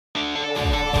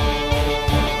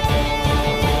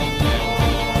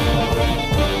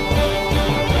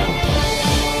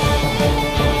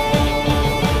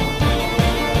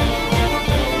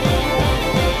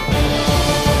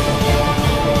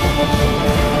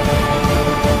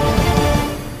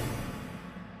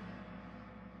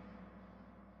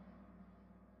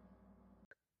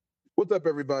What's up,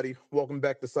 everybody? Welcome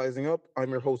back to Sizing Up.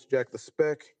 I'm your host, Jack the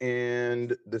Spec,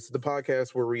 and this is the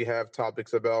podcast where we have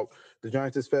topics about the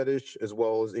giantess fetish as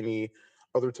well as any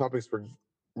other topics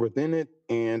within it.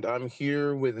 And I'm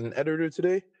here with an editor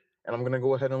today, and I'm going to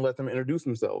go ahead and let them introduce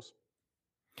themselves.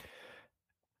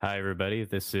 Hi, everybody.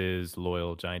 This is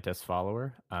Loyal Giantess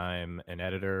Follower. I'm an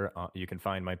editor. You can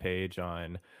find my page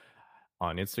on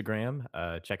Instagram.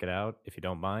 Check it out if you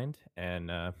don't mind.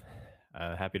 And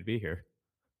happy to be here.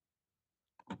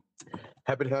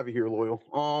 Happy to have you here, Loyal.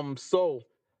 So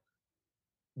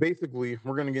basically,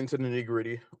 we're gonna get into the nitty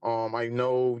gritty. I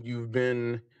know you've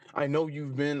been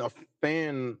a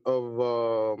fan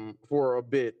of for a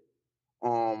bit.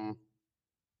 Um,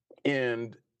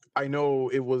 and I know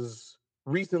it was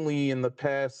recently in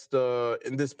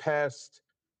this past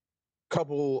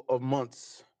couple of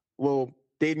months. Well,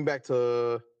 dating back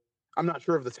to, I'm not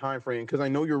sure of the time frame because I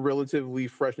know you're relatively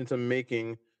fresh into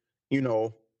making, you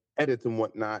know, edits and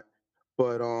whatnot.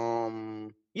 But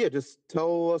yeah, just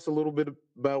tell us a little bit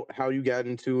about how you got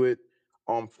into it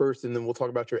first, and then we'll talk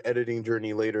about your editing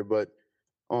journey later. But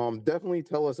definitely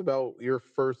tell us about your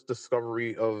first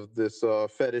discovery of this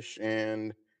fetish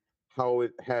and how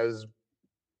it has,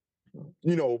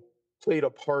 played a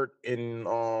part in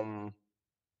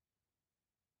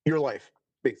your life,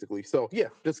 basically. So yeah,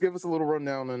 just give us a little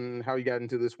rundown on how you got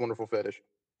into this wonderful fetish.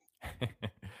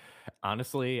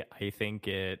 Honestly, I think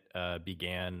it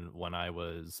began when I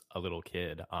was a little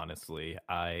kid. Honestly,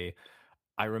 I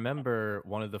remember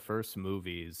one of the first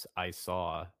movies I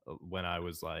saw when I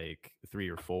was like 3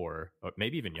 or 4, or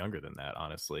maybe even younger than that,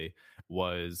 honestly,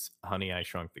 was Honey, I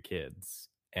Shrunk the Kids.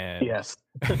 And Yes.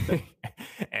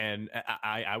 and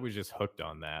I was just hooked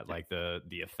on that. Like the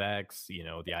effects,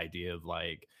 the idea of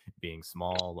like being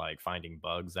small, like finding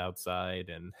bugs outside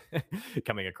and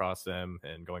coming across them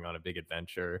and going on a big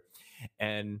adventure.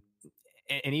 And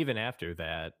and even after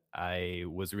that, I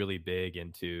was really big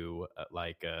into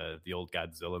the old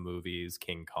Godzilla movies,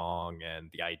 King Kong, and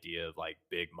the idea of like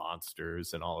big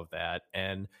monsters and all of that.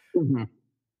 Mhm.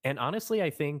 And honestly,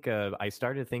 I think I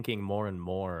started thinking more and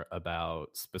more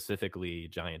about specifically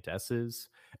giantesses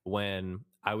when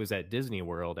I was at Disney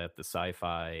World at the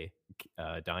Sci-Fi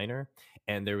diner,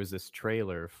 and there was this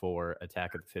trailer for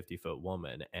Attack of the 50-Foot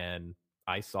Woman, and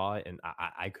I saw it and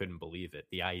I couldn't believe it.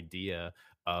 The idea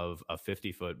of a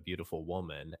 50-foot beautiful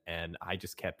woman, and I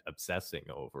just kept obsessing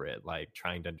over it, like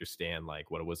trying to understand like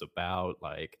what it was about,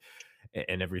 like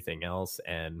and everything else,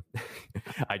 and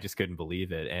I just couldn't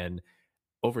believe it. And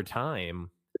over time,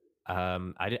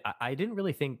 I didn't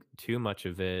really think too much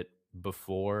of it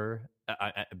before.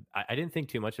 I didn't think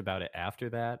too much about it after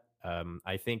that.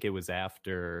 I think it was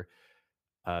after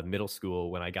middle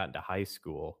school when I got into high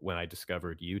school when I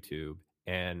discovered YouTube,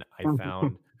 and I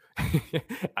found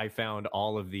I found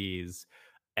all of these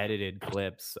edited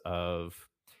clips of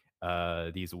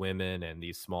these women and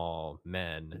these small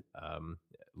men,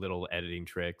 little editing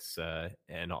tricks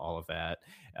and all of that.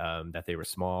 That they were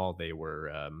small, they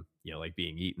were like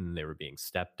being eaten, they were being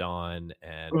stepped on,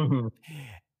 Mhm.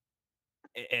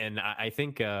 and I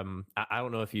think I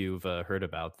don't know if you've heard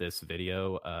about this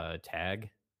video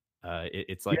tag.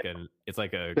 It's Yeah,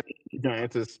 like a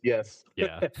giantess. Yes.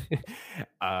 yeah.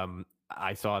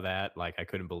 I saw that, like I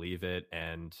couldn't believe it,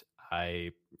 and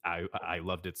I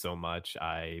loved it so much.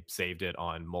 I saved it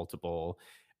on multiple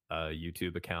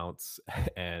YouTube accounts,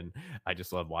 and I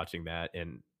just love watching that.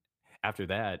 And after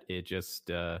that, it just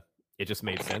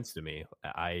made sense to me.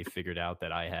 I figured out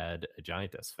that I had a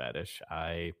giantess fetish.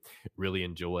 I really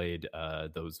enjoyed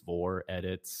those vor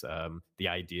edits, the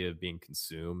idea of being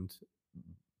consumed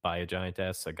by a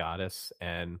giantess, a goddess,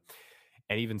 and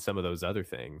even some of those other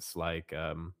things like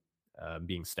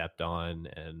being stepped on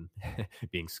and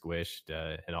being squished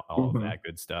and all of Mhm. that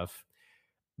good stuff.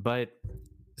 But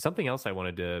something else I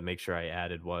wanted to make sure I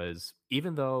added was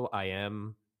even though I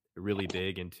am really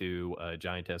big into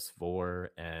giantess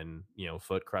vor and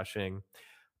foot crushing,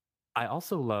 I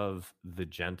also love the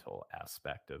gentle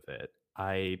aspect of it.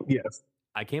 Yes.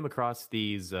 I came across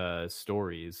these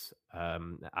stories.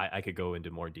 I could go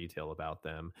into more detail about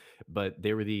them, but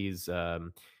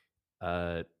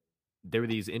uh, there were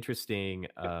these interesting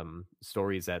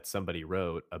stories that somebody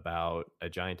wrote about a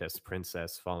giantess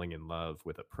princess falling in love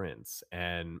with a prince.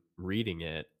 And reading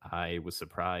it, I was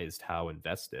surprised how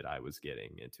invested I was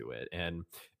getting into it and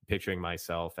picturing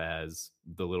myself as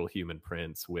the little human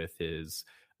prince with his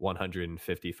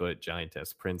 150-foot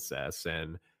giantess princess,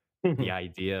 and the Mhm.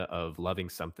 idea of loving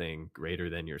something greater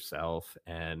than yourself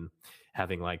and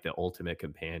having like the ultimate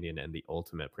companion and the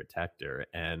ultimate protector.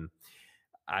 And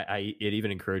it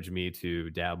even encouraged me to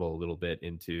dabble a little bit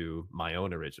into my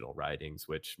own original writings,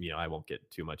 which, I won't get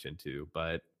too much into,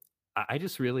 but I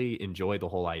just really enjoy the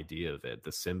whole idea of it,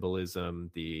 the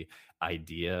symbolism, the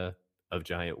idea of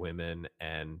giant women,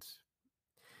 and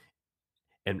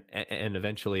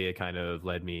eventually it kind of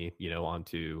led me,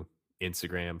 onto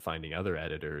Instagram, finding other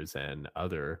editors and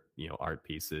other, art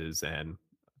pieces,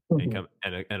 Mhm.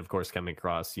 and of course coming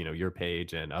across, your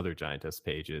page and other giantess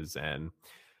pages, and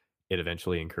it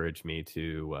eventually encouraged me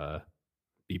to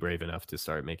be brave enough to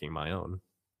start making my own.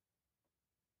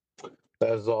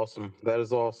 That is awesome. That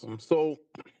is awesome. So,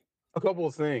 a couple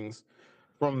of things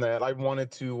from that. I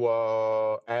wanted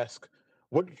to ask,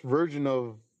 what version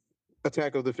of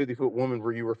Attack of the 50-Foot Woman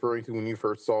were you referring to when you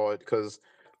first saw it? Because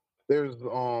there's,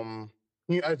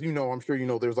 as you know, I'm sure you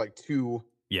know, there's like two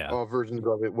Yeah. versions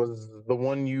of it. Was the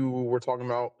one you were talking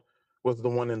about, was the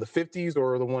one in the 50s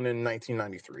or the one in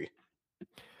 1993?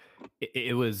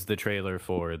 It was the trailer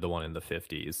for the one in the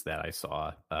 '50s that I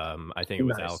saw. I think it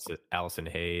was Nice. Allison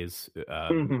Hayes,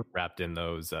 Hmm. wrapped in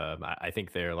those, I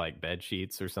think they're like bed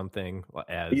sheets or something,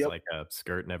 as Yep. like a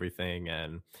skirt and everything,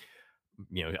 and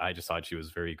I just thought she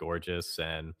was very gorgeous,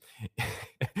 and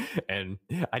and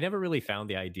I never really found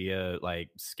the idea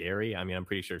like scary. I mean, I'm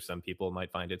pretty sure some people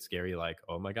might find it scary, like,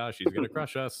 oh my gosh, she's gonna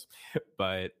crush us.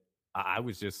 But I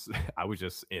was just I was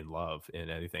just in love in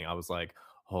anything. I was like,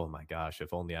 oh my gosh,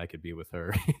 if only I could be with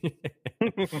her.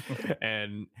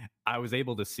 And I was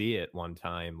able to see it one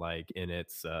time, like in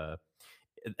its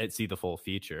see the full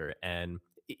feature, and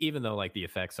even though like the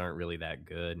effects aren't really that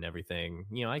good and everything,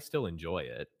 I still enjoy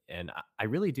it, and I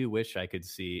really do wish I could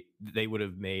see they would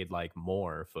have made like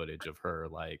more footage of her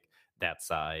like that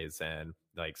size and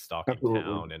like stalking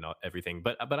Absolutely. town and everything,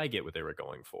 but I get what they were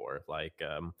going for, like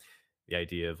the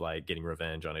idea of like getting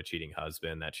revenge on a cheating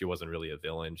husband, that she wasn't really a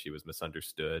villain, she was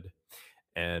misunderstood,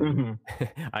 and Hmm.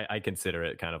 I consider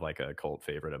it kind of like a cult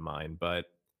favorite of mine.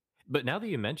 But now that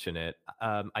you mention it,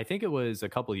 I think it was a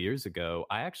couple years ago,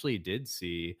 I actually did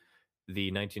see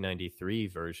the 1993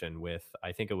 version with,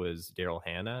 I think it was Daryl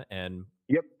Hannah, and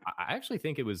Yep. I actually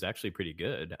think it was actually pretty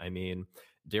good. I mean,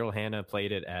 Daryl Hannah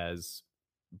played it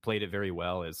very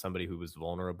well as somebody who was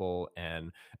vulnerable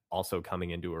and also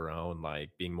coming into her own,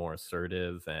 like being more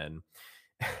assertive, and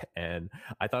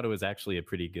I thought it was actually a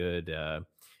pretty good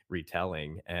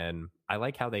retelling. And I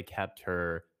like how they kept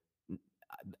her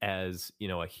as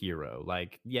a hero.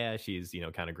 Like, yeah, she's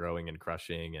kind of growing and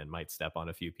crushing and might step on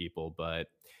a few people, but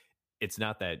it's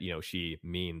not that she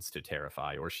means to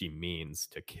terrify or she means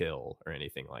to kill or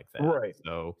anything like that. Right.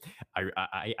 So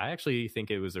I actually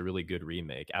think it was a really good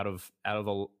remake. Out of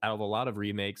a lot of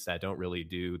remakes that don't really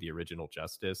do the original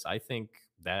justice, I think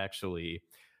that actually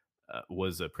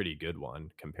was a pretty good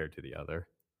one compared to the other.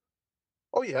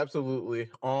 Oh yeah, absolutely.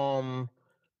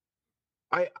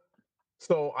 I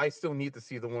So I still need to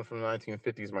see the one from the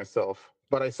 1950s myself,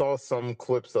 but I saw some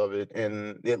clips of it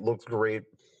and it looks great.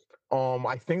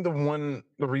 I think the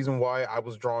reason why I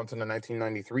was drawn to the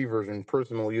 1993 version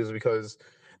personally is because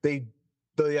they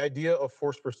the idea of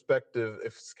forced perspective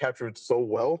is captured so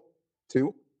well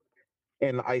too.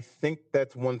 And I think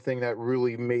that's one thing that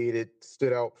really made it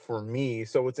stood out for me.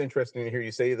 So it's interesting to hear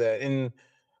you say that. And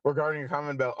regarding your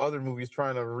comment about other movies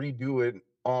trying to redo it,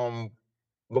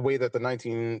 the way that the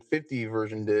 1950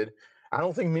 version did, I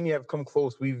don't think many have come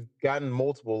close. We've gotten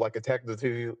multiple, like Attack of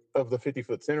the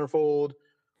 50-Foot Centerfold,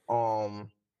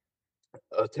 um,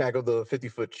 Attack of the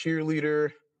 50-Foot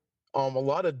Cheerleader, a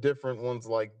lot of different ones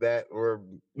like that, where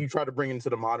you try to bring into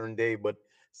the modern day, but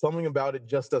something about it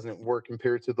just doesn't work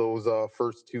compared to those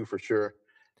first two for sure.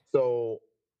 So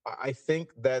I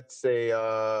think that's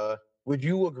a. Would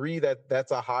you agree that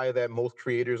that's a high that most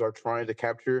creators are trying to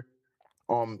capture?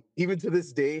 Even to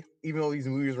this day, even though these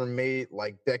movies were made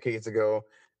like decades ago,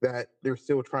 that they're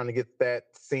still trying to get that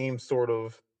same sort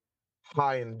of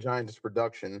high in giantess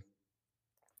production.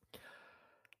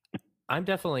 I'm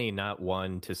definitely not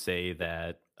one to say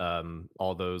that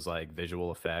all those like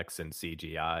visual effects and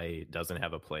CGI doesn't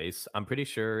have a place. I'm pretty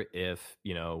sure if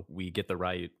we get the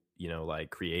right like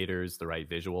creators, the right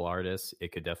visual artists,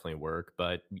 it could definitely work.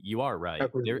 But you are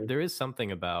right. There Absolutely. there is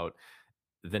something about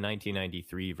the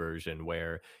 1993 version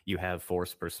where you have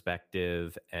forced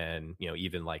perspective and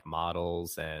even like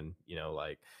models and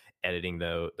like editing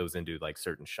those into like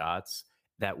certain shots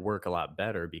that work a lot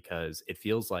better because it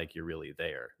feels like you're really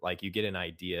there, like you get an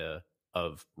idea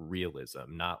of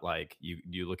realism, not like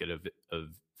you look at a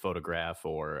photograph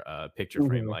or a picture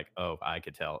frame Hmm. like, oh, I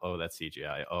could tell, oh, that's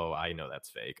CGI, oh, I know that's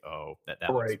fake, oh,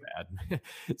 that looks Right. bad.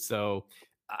 So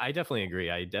I definitely agree.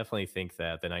 I definitely think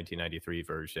that the 1993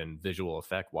 version, visual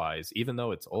effect wise, even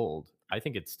though it's old, I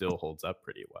think it still holds up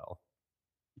pretty well.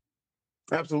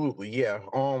 Absolutely, yeah.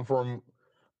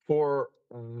 For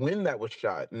when that was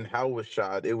shot and how it was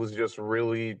shot, it's just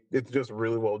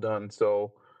really well done.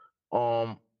 So,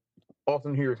 um,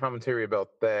 often hear your commentary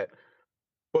about that.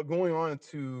 But going on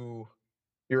to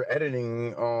your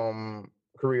editing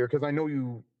career, because I know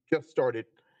you just started.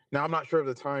 Now I'm not sure of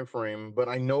the time frame, but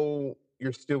I know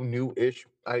you're still new-ish.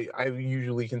 I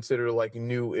usually consider like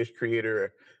new-ish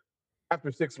creator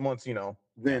after 6 months.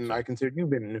 Then I Gotcha. consider you've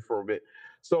been in it for a bit.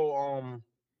 So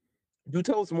do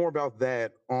tell us more about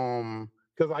that.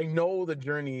 Because I know the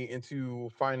journey into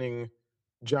finding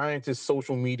giantess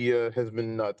social media has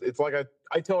been nuts. It's like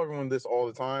I tell everyone this all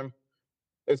the time.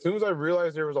 As soon as I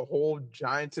realized there was a whole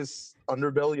giantess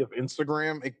underbelly of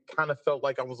Instagram, it kind of felt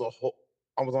like I was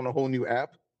on a whole new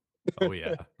app. Oh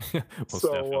yeah,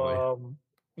 most So definitely.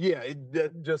 yeah,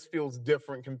 that just feels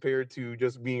different compared to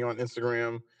just being on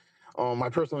Instagram, my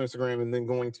personal Instagram, and then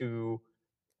going to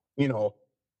you know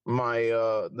my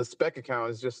the spec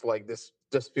account is just like this.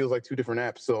 Just feels like two different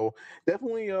apps. So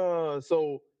definitely.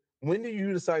 So when did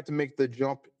you decide to make the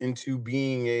jump into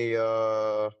being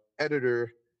a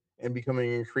editor and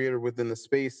becoming a creator within the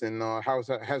space? And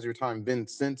has your time been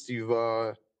since you've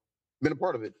been a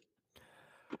part of it?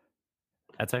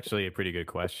 That's actually a pretty good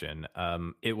question.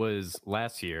 It was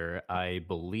last year, I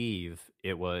believe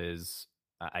it was,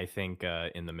 I think,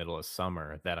 in the middle of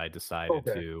summer that I decided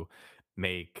Okay. to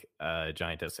make a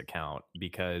Giantess account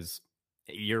because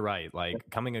you're right. Like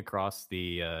coming across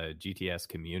the GTS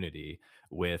community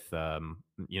with,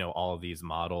 all of these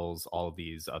models, all of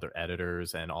these other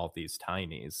editors, and all of these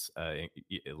tinies,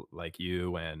 like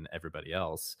you and everybody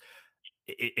else,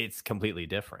 it's completely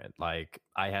different. Like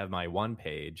I have my one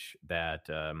page that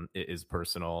is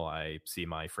personal. I see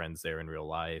my friends there in real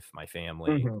life, my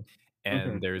family, Hmm. and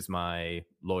Hmm. there's my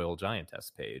loyal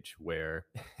giantess page where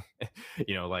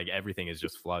like everything is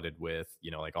just flooded with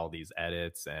like all these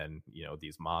edits and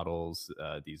these models,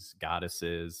 these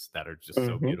goddesses that are just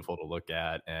so Hmm. beautiful to look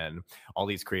at, and all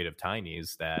these creative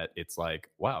tinies that it's like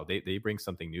wow, they bring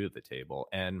something new to the table.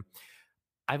 And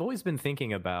I've always been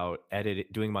thinking about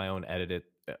doing my own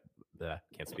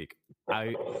can't speak.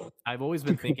 I I've always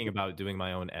been thinking about doing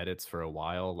my own edits for a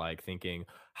while, like thinking,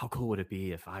 how cool would it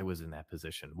be if I was in that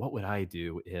position? What would I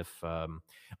do if,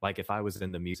 like, if I was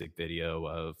in the music video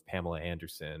of Pamela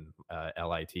Anderson,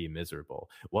 "Lit Miserable"?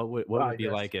 What would Ah, it be yes.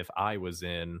 like if I was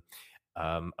in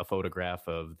a photograph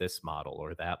of this model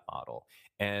or that model?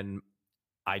 And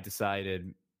I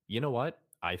decided, you know what?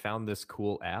 I found this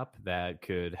cool app that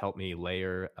could help me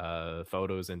layer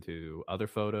photos into other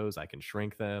photos. I can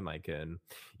shrink them. I can,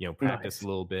 practice a Nice.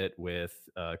 little bit with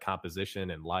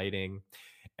composition and lighting.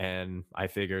 And I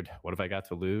figured, what have I got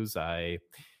to lose? I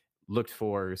looked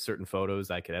for certain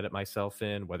photos I could edit myself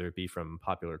in, whether it be from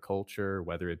popular culture,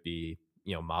 whether it be,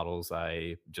 models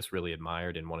I just really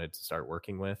admired and wanted to start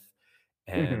working with.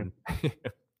 Hmm. And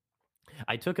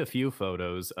I took a few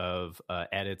photos of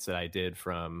edits that I did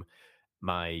from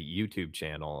my YouTube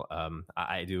channel.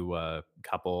 I do a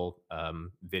couple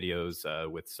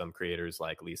videos with some creators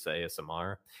like Lisa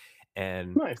ASMR,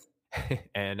 and Nice.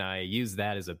 and I use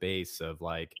that as a base of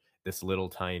like this little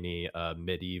tiny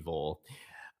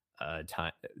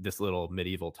this little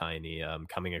medieval tiny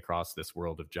coming across this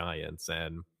world of giants.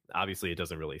 And obviously it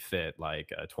doesn't really fit like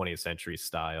a 20th century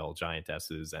style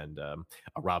giantesses and a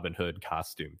Robin Hood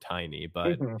costume tiny,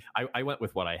 but Hmm. I went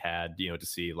with what I had, to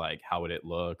see like how would it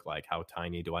look, like how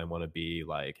tiny do I want to be,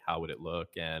 like how would it look.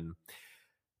 And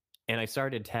I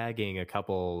started tagging a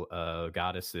couple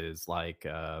goddesses like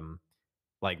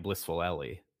Blissful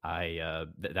Ellie.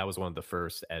 That was one of the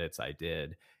first edits I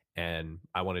did, and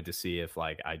I wanted to see if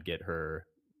like I'd get her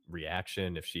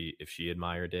reaction, if she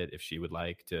admired it, if she would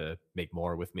like to make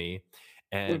more with me.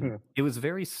 And Hmm. it was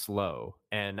very slow,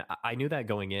 and I knew that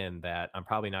going in that I'm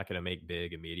probably not going to make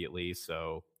big immediately.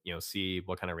 So see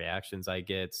what kind of reactions I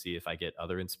get, see if I get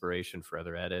other inspiration for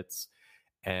other edits.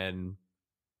 And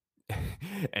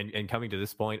and coming to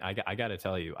this point, I got to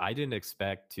tell you, I didn't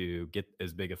expect to get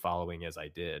as big a following as I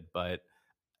did, but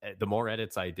the more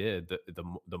edits I did,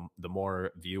 the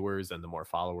more viewers and the more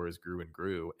followers grew and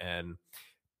grew. And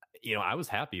I was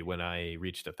happy when I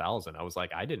reached 1,000. I was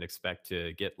like, I didn't expect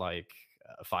to get like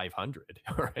 500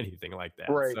 or anything like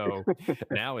that. Right. So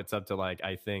now it's up to like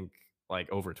I think like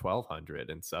over 1,200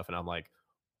 and stuff, and I'm like,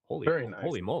 Very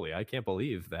nice. holy moly! I can't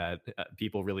believe that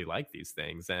people really like these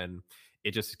things, and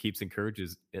it just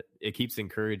it keeps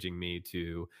encouraging me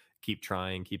to keep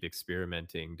trying, keep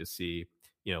experimenting to see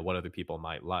what other people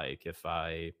might like.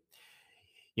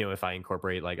 if I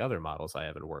incorporate like other models I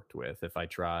haven't worked with, if I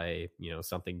try,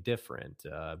 something different,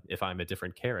 if I'm a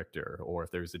different character, or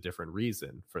if there's a different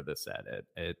reason for this edit,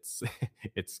 it's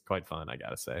it's quite fun, I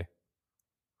gotta say.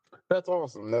 That's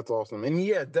awesome. That's awesome. And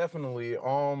yeah, definitely.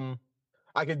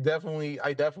 I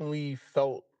definitely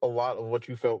felt a lot of what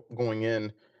you felt going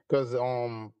in because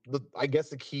I guess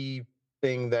the key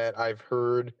thing that I've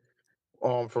heard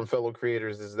from fellow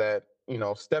creators is that,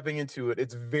 stepping into it,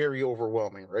 it's very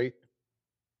overwhelming, right?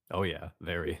 Oh yeah,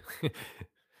 very.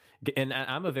 And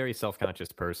I'm a very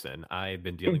self-conscious person. I've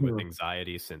been dealing with Mhm.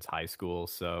 anxiety since high school,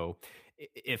 so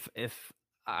if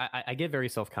I get very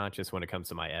self-conscious when it comes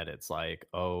to my edits, like,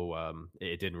 oh,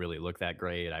 it didn't really look that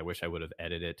great. I wish I would have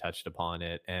edited, touched upon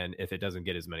it. And if it doesn't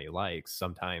get as many likes,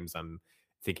 sometimes I'm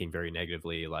thinking very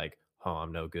negatively, like, oh,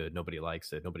 I'm no good. Nobody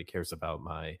likes it. Nobody cares about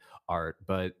my art.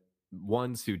 But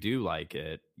ones who do like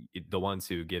it, the ones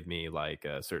who give me like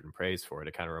a certain praise for it,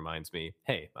 it kind of reminds me,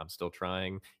 hey, I'm still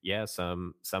trying. Yeah,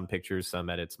 some pictures, some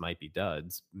edits might be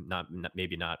duds, not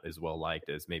maybe not as well liked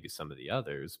as maybe some of the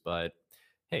others, but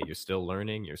hey, you're still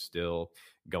learning, you're still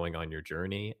going on your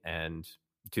journey, and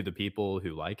to the people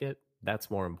who like it, that's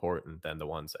more important than the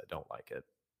ones that don't like it.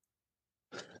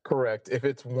 Correct. If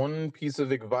it's one piece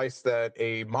of advice that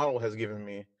a model has given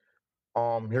me,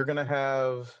 you're gonna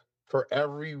have for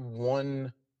every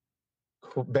one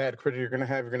bad critic you're gonna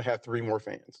have three more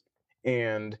fans,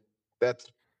 and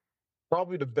that's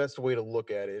probably the best way to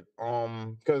look at it.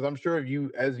 Because I'm sure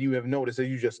as you have noticed, as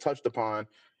you just touched upon,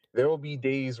 there will be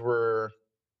days where,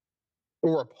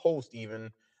 or a post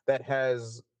even that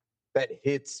has that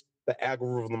hits the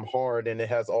algorithm hard and it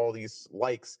has all these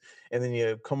likes, and then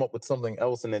you come up with something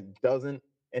else and it doesn't,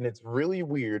 and it's really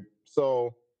weird.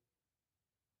 So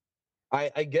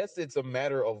I guess it's a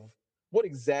matter of what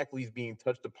exactly is being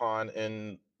touched upon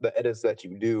in the edits that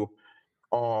you do.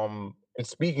 And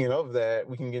speaking of that,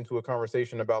 we can get into a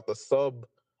conversation about the sub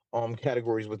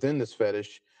categories within this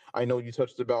fetish. I know you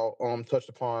touched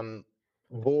upon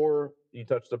vor, you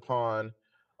touched upon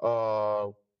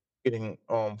uh getting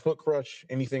foot crush,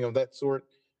 anything of that sort.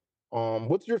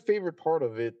 What's your favorite part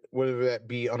of it, whether that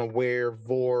be unaware,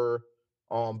 vor,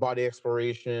 body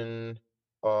exploration,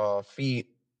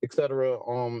 feet, etc.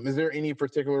 Is there any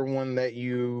particular one that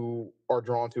you are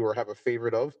drawn to or have a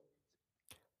favorite of?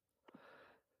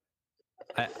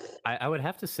 I I would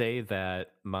have to say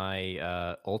that my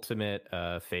ultimate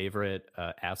favorite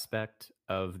aspect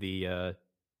of the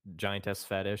giantess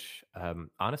fetish,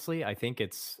 honestly, I think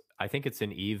it's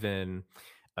an even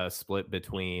split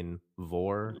between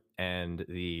vor and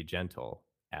the gentle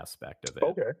aspect of it.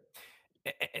 Okay.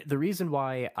 The reason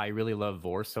why I really love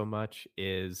vor so much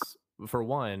is, for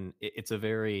one, it's a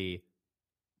very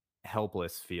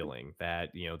helpless feeling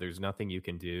that, there's nothing you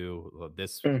can do.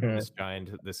 This Hmm.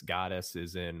 giant, this goddess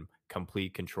is in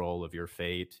complete control of your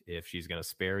fate. If she's going to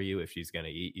spare you, if she's going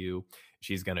to eat you,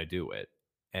 she's going to do it.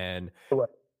 and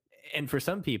Correct. and for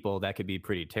some people that could be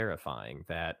pretty terrifying,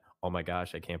 that, oh my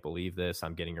gosh, I can't believe this,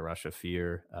 I'm getting a rush of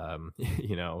fear.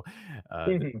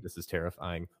 Mhm. This is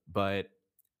terrifying. But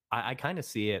I kind of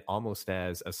see it almost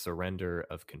as a surrender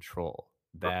of control,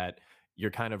 that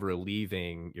you're kind of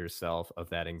relieving yourself of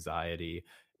that anxiety.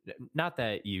 Not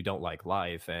that you don't like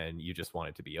life and you just want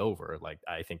it to be over. Like,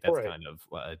 I think that's Right. kind of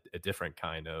a different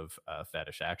kind of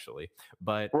fetish, actually.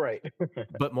 But Right.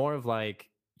 more of like,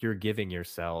 you're giving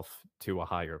yourself to a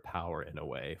higher power in a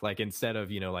way. Like, instead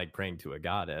of, like praying to a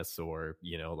goddess, or,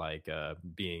 like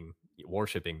being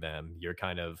worshiping them, you're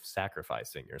kind of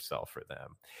sacrificing yourself for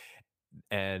them.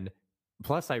 And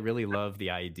plus, I really love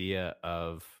the idea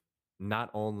of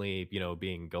not only,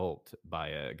 being gulped by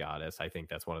a goddess. I think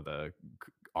that's one of the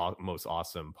most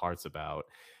awesome parts about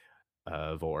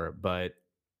vor, but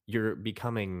you're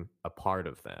becoming a part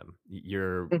of them.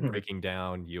 You're Mhm. breaking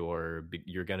down you're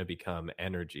going to become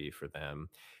energy for them.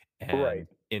 Right. And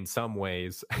in some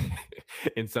ways,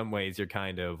 in some ways, you're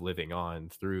kind of living on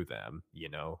through them,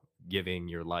 giving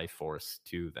your life force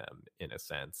to them in a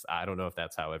sense. I don't know if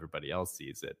that's how everybody else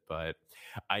sees it, but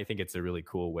I think it's a really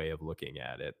cool way of looking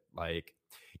at it. Like,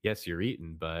 yes, you're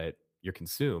eaten, but you're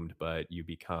consumed, but you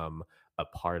become a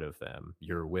part of them.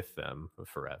 You're with them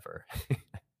forever.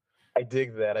 I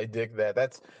dig that. I dig that.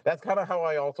 That's kind of how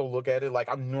I also look at it. Like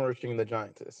I'm nourishing the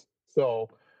giantess. So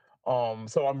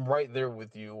I'm right there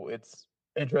with you. It's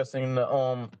interesting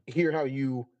to hear how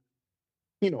you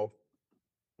know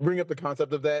bring up the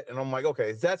concept of that, and I'm like,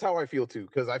 okay, that's how I feel too.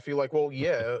 Because I feel like, well,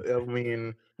 yeah, I mean,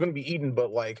 I'm gonna be eaten,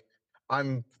 but like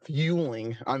I'm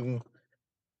fueling. I'm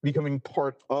becoming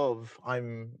part of.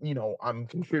 I'm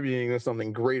contributing to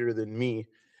something greater than me.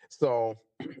 So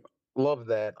love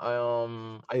that.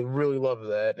 I really love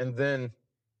that. And then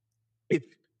if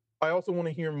I also want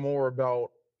to hear more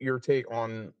about your take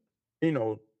on,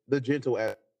 the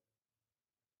gentle.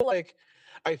 Like,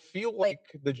 I feel like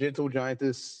the gentle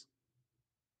giantess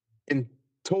in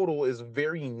total is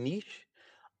very niche.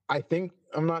 I think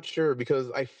I'm not sure because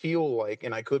I feel like,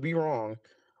 and I could be wrong,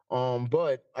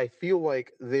 but I feel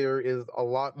like there is a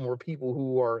lot more people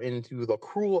who are into the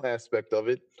cruel aspect of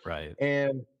it, Right.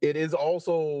 and it is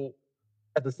also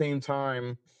at the same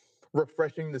time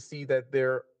refreshing to see that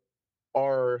there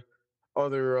are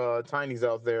other tinies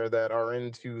out there that are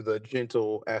into the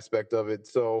gentle aspect of it.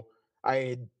 So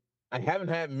I I haven't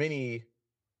had many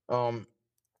um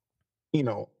you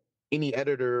know any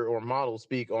editor or model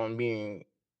speak on being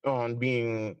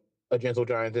a gentle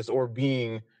giantess or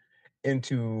being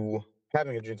into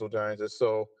having a gentle giantess.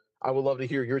 So I would love to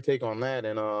hear your take on that,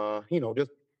 and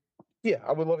just yeah,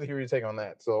 I would love to hear your take on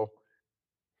that. So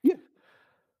yeah.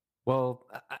 Well,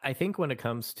 I think when it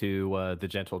comes to the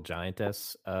gentle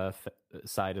giantess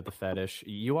side of the fetish,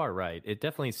 you are right. It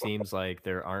definitely seems like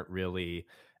there aren't really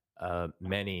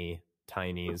many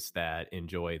tinies that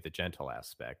enjoy the gentle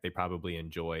aspect. They probably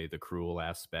enjoy the cruel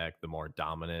aspect, the more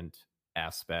dominant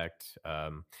aspect,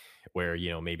 where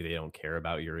maybe they don't care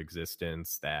about your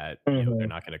existence. That they're Hmm.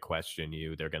 not going to question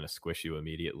you. They're going to squish you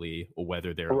immediately,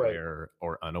 whether they're Right. aware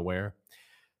or unaware.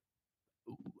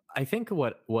 I think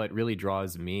what really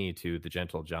draws me to the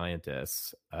gentle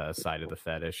giantess side of the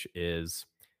fetish is,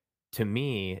 to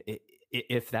me,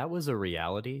 if that was a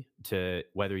reality, to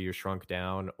whether you're shrunk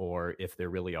down or if there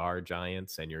really are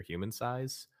giants and you're human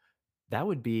size, that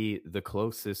would be the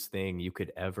closest thing you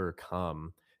could ever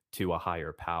come to a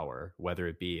higher power, whether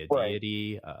it be a Right.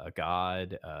 deity, a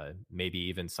god, maybe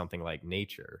even something like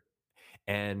nature.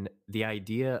 And the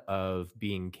idea of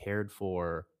being cared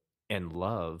for and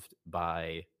loved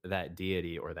by that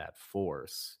deity or that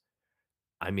force,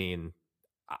 I mean,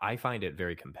 I find it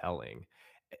very compelling,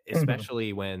 Hmm.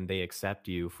 especially when they accept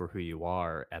you for who you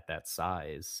are at that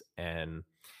size. And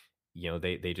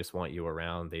they just want you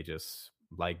around. They just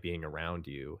like being around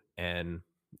you. And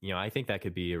I think that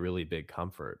could be a really big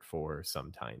comfort for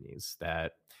some tinies,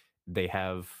 that they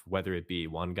have, whether it be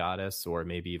one goddess or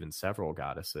maybe even several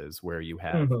goddesses, where you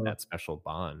have Hmm. that special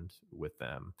bond with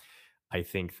them. I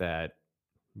think that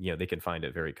they can find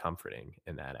it very comforting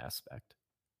in that aspect.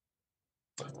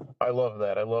 I love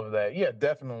that. I love that. Yeah,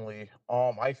 definitely.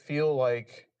 I feel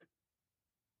like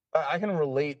I can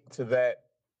relate to that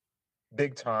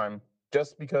big time,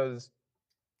 just because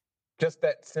just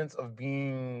that sense of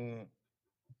being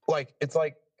like, it's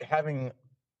like having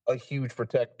a huge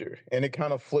protector, and it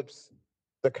kind of flips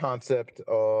the concept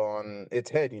on its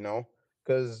head,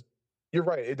 because you're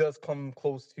right, it does come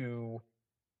close to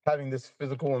having this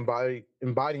physical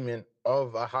embodiment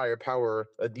of a higher power,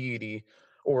 a deity,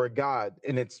 or a god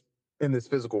in this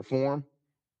physical form.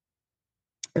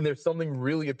 And there's something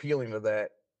really appealing to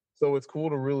that. So it's cool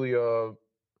to really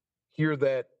hear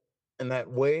that in that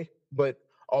way, but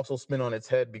also spin on its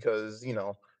head, because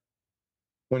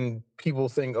when people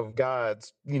think of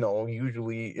gods,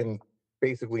 usually in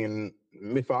basically in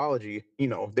mythology,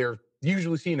 they're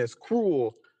usually seen as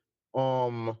cruel.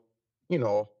 Um,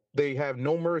 they have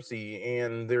no mercy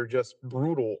and they're just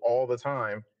brutal all the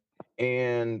time.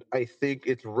 And I think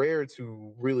it's rare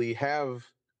to really have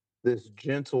this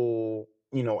gentle,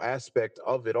 aspect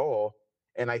of it all.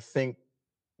 And I think,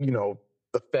 you know,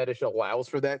 the fetish allows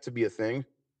for that to be a thing,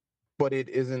 but it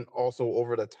isn't also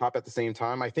over the top at the same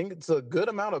time. I think it's a good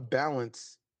amount of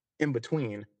balance in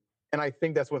between. And I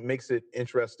think that's what makes it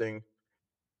interesting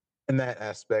in that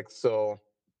aspect. So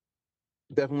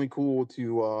definitely cool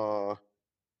to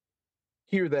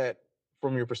hear that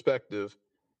from your perspective.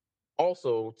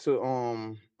 Also,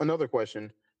 to another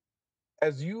question.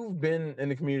 As you've been in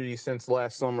the community since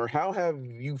last summer, how have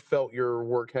you felt your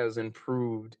work has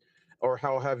improved, or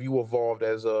how have you evolved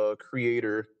as a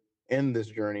creator in this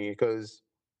journey? Because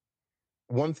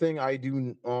one thing I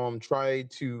do try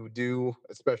to do,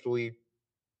 especially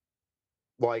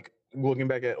like looking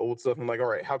back at old stuff, I'm like, all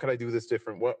right, how could I do this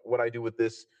different? What would I do with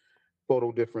this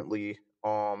photo differently?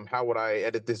 How would I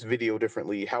edit this video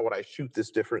differently? How would I shoot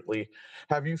this differently?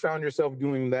 Have you found yourself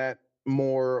doing that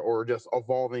more, or just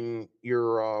evolving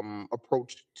your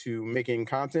approach to making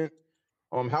content?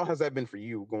 How has that been for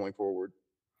you going forward?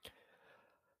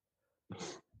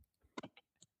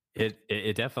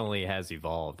 It definitely has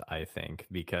evolved, I think,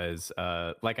 because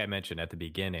like I mentioned at the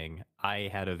beginning, I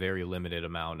had a very limited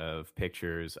amount of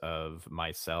pictures of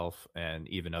myself and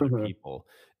even other Hmm. people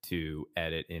to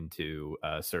edit into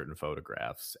certain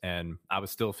photographs, and I was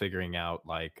still figuring out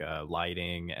like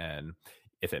lighting and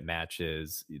if it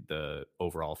matches the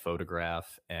overall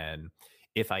photograph, and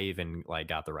if I even like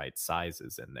got the right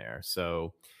sizes in there.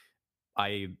 So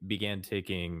I began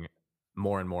taking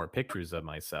more and more pictures of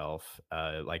myself,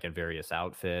 like in various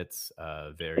outfits,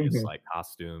 various Hmm. like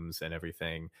costumes and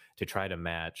everything to try to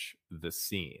match the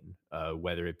scene,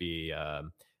 whether it be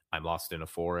I'm lost in a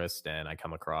forest and I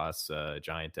come across a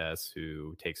giantess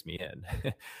who takes me in.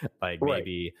 Like Right.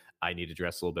 maybe I need to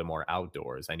dress a little bit more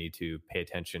outdoors. I need to pay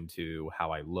attention to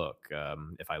how I look,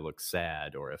 if I look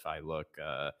sad or if I look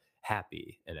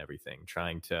happy and everything,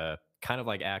 trying to kind of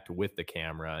like act with the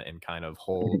camera and kind of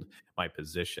hold Mhm. my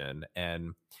position.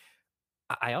 And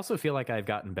I also feel like I've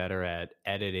gotten better at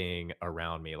editing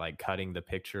around me, like cutting the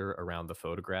picture around the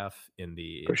photograph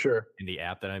For sure. in the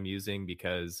app that I'm using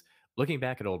because looking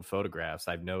back at old photographs,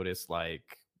 I've noticed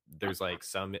like there's like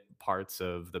some parts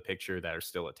of the picture that are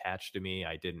still attached to me.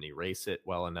 I didn't erase it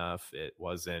well enough. It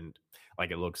wasn't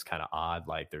like it looks kind of odd,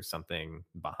 like there's something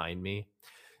behind me.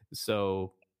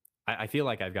 So I feel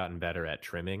like I've gotten better at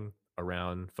trimming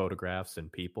around photographs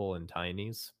and people and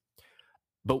tinies.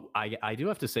 But I do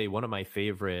have to say one of my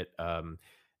favorite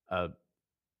uh,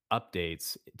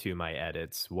 updates to my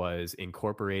edits was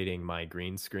incorporating my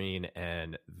green screen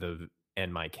and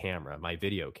my camera, my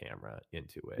video camera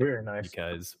into it Very nice.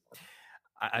 because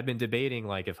I've been debating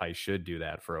like if I should do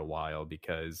that for a while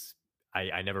because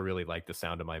I never really liked the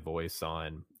sound of my voice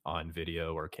on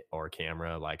video or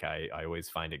camera. Like I always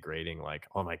find it grating. Like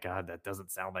oh my god, that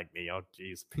doesn't sound like me. Oh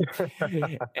geez.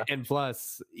 And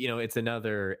plus, it's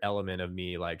another element of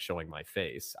me like showing my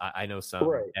face. I know some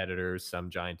Right. editors, some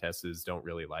giantesses don't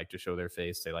really like to show their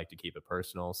face. They like to keep it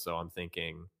personal. So I'm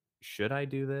thinking, should I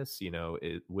do this?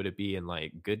 Would it be in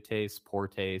like good taste, poor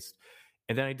taste?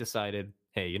 And then I decided,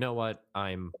 hey, you know what?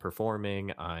 I'm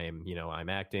performing, I'm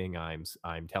acting,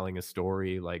 I'm telling a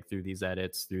story like through these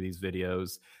edits, through these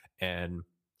videos, and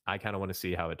I kind of want to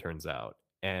see how it turns out.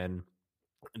 And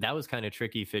that was kind of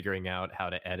tricky figuring out how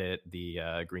to edit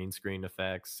the green screen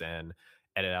effects and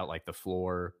edit out like the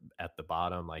floor at the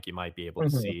bottom. Like you might be able to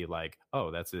Hmm. see like,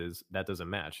 oh, that doesn't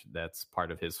match. That's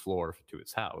part of his floor to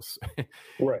his house.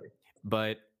 Right.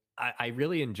 But I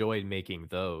really enjoyed making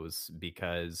those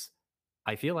because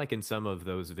I feel like in some of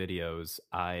those videos,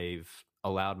 I've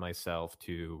allowed myself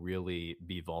to really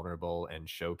be vulnerable and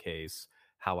showcase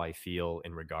how I feel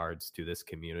in regards to this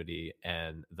community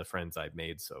and the friends I've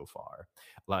made so far.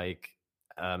 Like,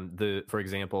 for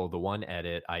example, the one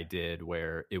edit I did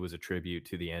where it was a tribute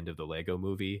to the end of the Lego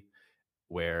movie,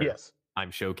 where Yes.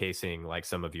 I'm showcasing like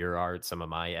some of your art, some of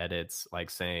my edits, like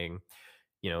saying,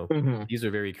 Hmm. these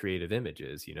are very creative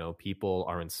images. People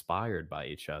are inspired by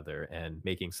each other and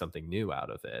making something new out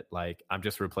of it. Like I'm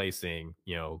just replacing,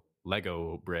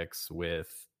 Lego bricks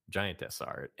with giantess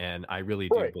art. And I really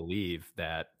do Right. believe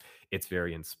that it's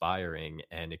very inspiring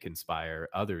and it can inspire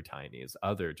other tinies,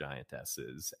 other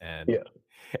giantesses. Yeah.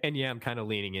 And yeah, I'm kind of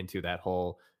leaning into that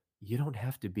whole you don't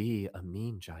have to be a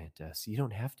mean giantess. You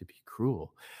don't have to be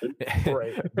cruel.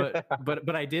 Right.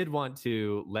 But I did want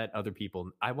to let other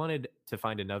people I wanted to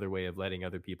find another way of letting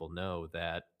other people know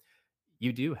that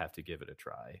you do have to give it a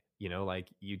try. Like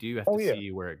you do have Oh to yeah.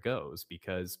 see where it goes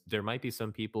because there might be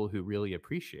some people who really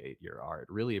appreciate your art,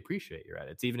 really appreciate your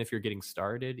edits, even if you're getting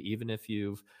started, even if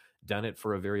you've done it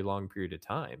for a very long period of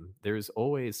time. There's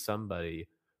always somebody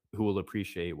who will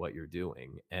appreciate what you're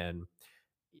doing. And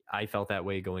I felt that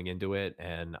way going into it,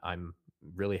 and I'm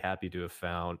really happy to have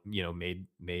found, made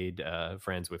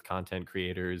friends with content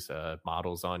creators,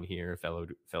 models on here,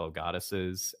 fellow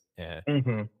goddesses,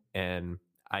 Hmm. and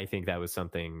I think that was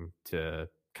something to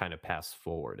kind of pass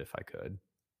forward if I could.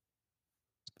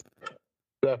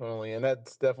 Definitely, and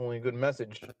that's definitely a good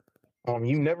message.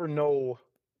 You never know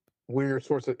where your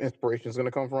source of inspiration is going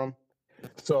to come from,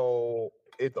 so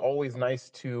it's always nice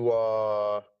to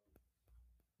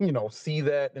see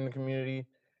that in the community.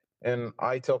 And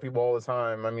I tell people all the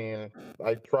time. I mean,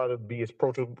 I try to be as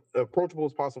approachable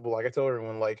as possible. Like I tell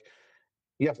everyone, like,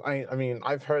 yes, I mean,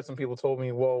 I've heard some people told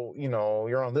me, well,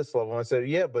 you're on this level. And I said,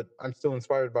 yeah, but I'm still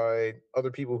inspired by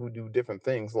other people who do different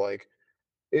things. Like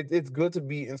it's good to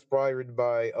be inspired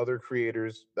by other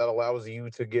creators. That allows you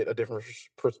to get a different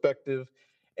perspective.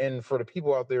 And for the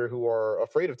people out there who are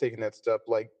afraid of taking that step,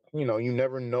 like, you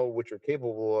never know what you're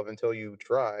capable of until you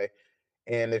try.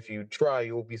 And if you try,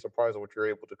 you'll be surprised at what you're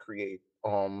able to create.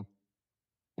 Because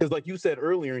like you said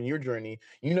earlier in your journey,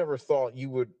 you never thought you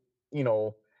would, you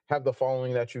know, have the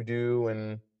following that you do,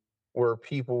 and where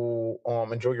people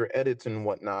enjoy your edits and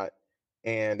whatnot.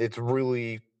 And it's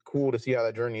really cool to see how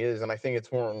that journey is. And I think it's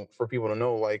important for people to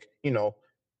know, like,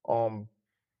 um,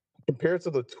 compared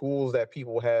to the tools that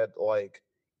people had, like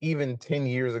even 10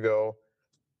 years ago,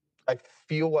 I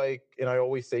feel like, and I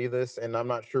always say this, and I'm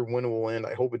not sure when it will end.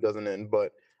 I hope it doesn't end,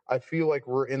 but I feel like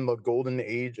we're in the golden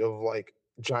age of like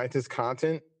giantess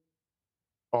content.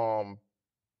 Um,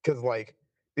 because like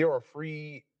there are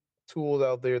free tools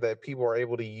out there that people are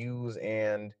able to use,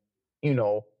 and you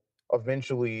know,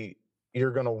 eventually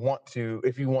you're gonna want to,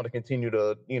 if you want to continue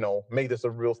to, make this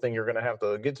a real thing, you're gonna have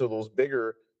to get to those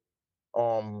bigger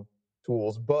um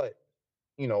tools. But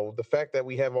the fact that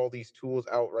we have all these tools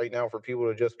out right now for people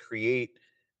to just create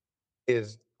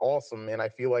is awesome, and I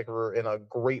feel like we're in a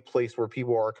great place where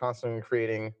people are constantly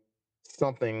creating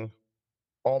something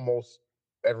almost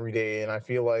every day, and I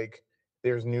feel like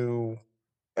there's new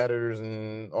editors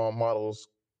and models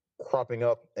cropping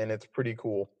up, and it's pretty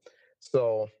cool.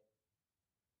 So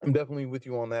I'm definitely with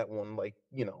you on that one. Like,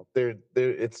 there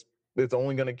it's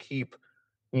only going to keep,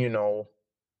 you know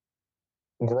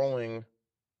growing,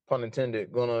 pun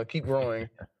intended, gonna keep growing,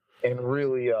 and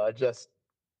really just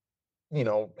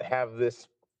have this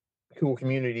cool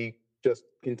community just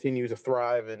continue to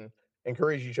thrive and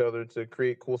encourage each other to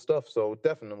create cool stuff. So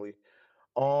definitely.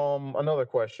 Another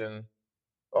question,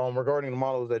 regarding the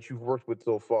models that you've worked with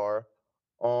so far.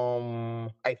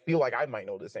 I feel like I might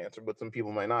know this answer, but some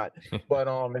people might not. But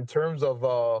in terms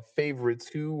of favorites,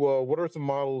 what are some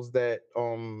models that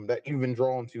you've been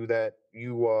drawn to, that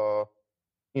you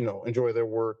enjoy their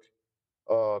work,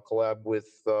 collab with,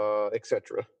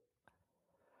 etc.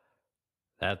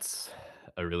 That's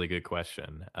a really good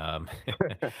question. I'm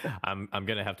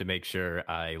gonna have to make sure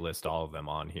I list all of them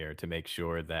on here to make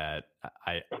sure that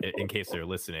in case they're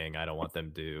listening, I don't want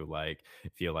them to like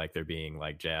feel like they're being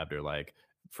like jabbed or like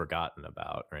forgotten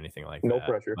about or anything like No that.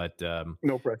 pressure. But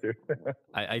No pressure.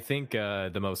 I think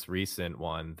the most recent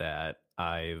one that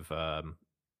I've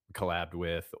collabed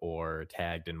with or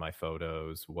tagged in my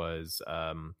photos was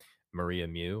Maria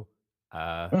Mew.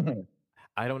 Uh, Mhm.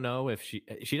 I don't know if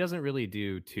she doesn't really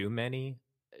do too many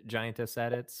giantess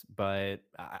edits, but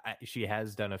she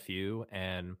has done a few,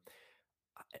 and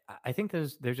I think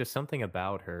there's just something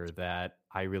about her that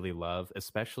I really love,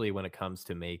 especially when it comes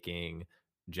to making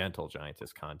gentle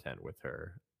giantess content with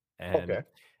her. And Okay.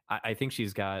 I think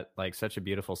she's got like such a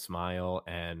beautiful smile,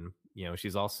 and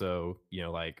she's also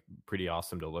like pretty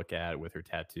awesome to look at with her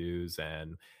tattoos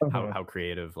and Mhm. how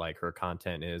creative like her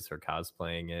content is, her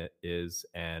cosplaying it is,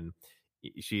 and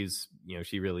she's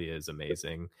she really is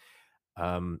amazing.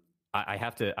 um, I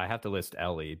have to list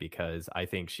Ellie because I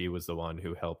think she was the one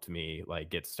who helped me like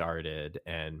get started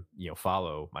and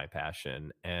follow my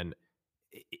passion. And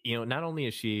not only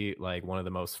is she like one of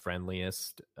the most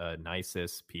friendliest,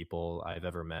 nicest people I've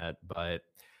ever met, but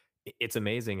it's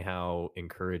amazing how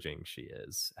encouraging she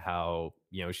is. How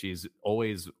she's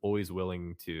always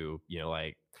willing to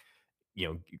like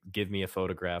give me a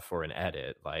photograph for an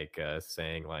edit, like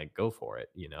saying like go for it,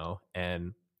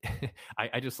 and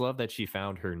I just love that she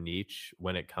found her niche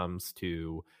when it comes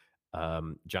to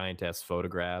giantess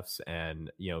photographs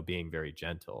and being very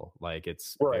gentle. Like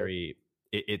Right.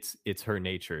 it's her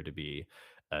nature to be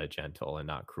gentle and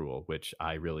not cruel, which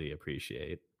I really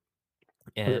appreciate.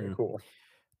 Very And cool.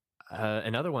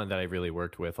 another one that I really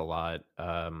worked with a lot.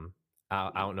 I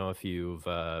don't know if you've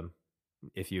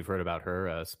heard about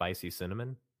her, Spicy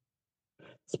Cinnamon.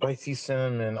 Spicy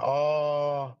cinnamon.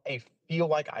 Oh, I feel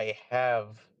like I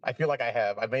have. I feel like I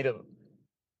have. I made a.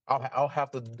 I'll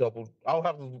have to double. I'll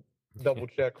have to double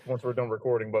check once we're done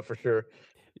recording, but for sure.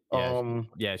 Yeah, Um.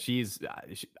 yeah, she's.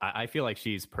 I feel like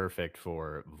she's perfect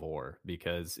for Vor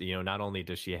because not only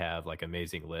does she have like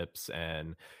amazing lips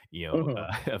and Mhm.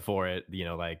 for it,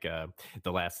 like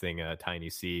the last thing Tiny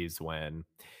sees when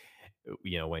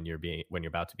when you're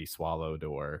about to be swallowed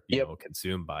or Yep.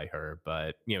 consumed by her,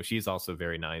 but she's also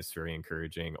very nice, very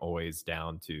encouraging, always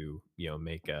down to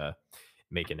make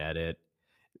an edit.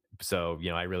 So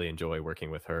I really enjoy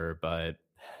working with her, but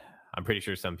I'm pretty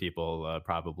sure some people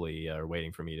probably are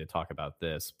waiting for me to talk about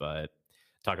this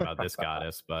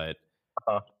goddess,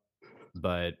 Uh,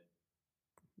 but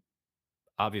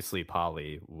obviously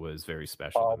Polly was very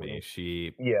special to me.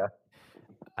 Probably. Yeah.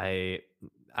 I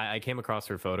I came across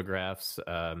her photographs,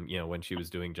 when she was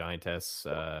doing giantess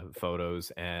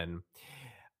photos, and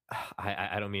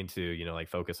I don't mean to like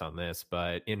focus on this,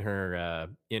 but in her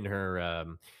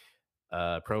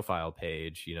profile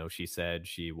page, she said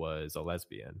she was a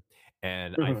lesbian.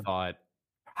 And I Mhm. thought,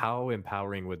 how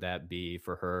empowering would that be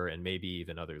for her and maybe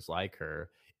even others like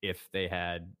her if they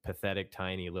had pathetic,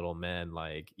 tiny little men,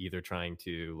 like either trying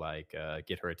to like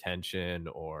get her attention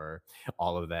or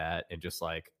all of that, and just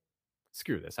like,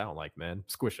 screw this, I don't like men,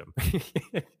 squish them.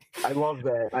 I love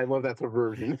that. I love that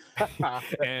subversion.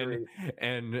 That's and great.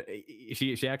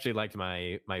 she actually liked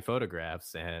my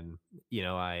photographs, and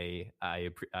I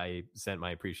sent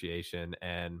my appreciation,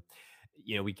 and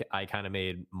I kind of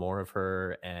made more of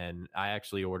her, and I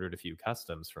actually ordered a few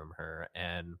customs from her,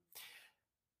 and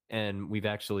we've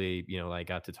actually, like,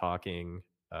 got to talking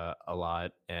a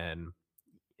lot, and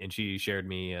she shared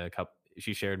me a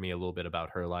little bit about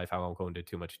her life. I won't go into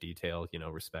too much detail,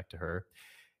 respect to her.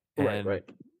 Right, And right.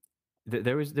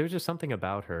 there was just something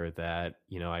about her that,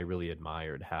 I really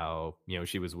admired, how,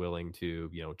 she was willing to,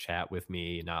 chat with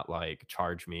me, not like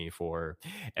charge me for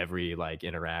every like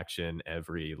interaction,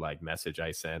 every like message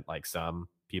I sent, like some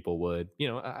people would.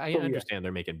 I Oh yeah, understand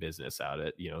they're making business out of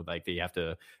it, like they have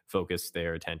to focus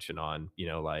their attention on,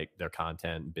 like their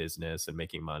content, business, and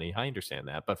making money. I understand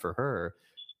that. But for her,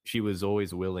 she was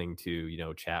always willing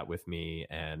to, chat with me,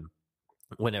 and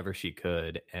whenever she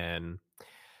could. And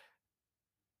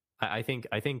I think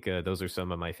those are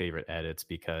some of my favorite edits,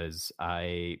 because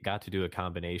I got to do a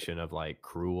combination of like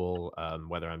cruel,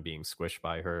 whether I'm being squished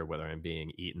by her, whether I'm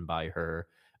being eaten by her,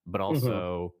 but hmm,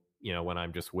 also, when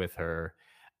I'm just with her,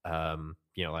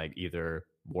 like either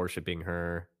worshiping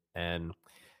her. And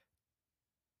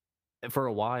for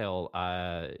a while,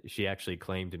 she actually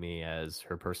claimed me as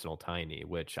her personal tiny,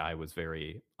 which I was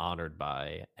very honored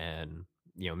by, and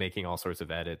making all sorts of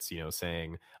edits,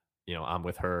 saying, I'm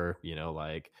with her,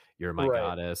 like, you're my right.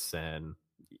 goddess, and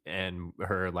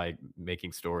her like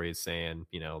making stories saying,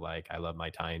 like, I love my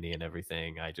tiny and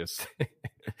everything. I just,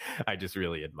 I just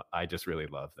really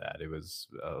love that. It was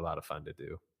a lot of fun to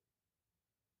do.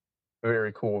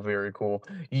 Very cool, very cool.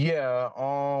 Yeah,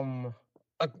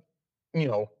 uh, you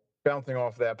know, bouncing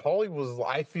off that, Polly was.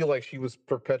 I feel like she's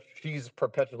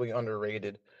perpetually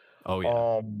underrated. Oh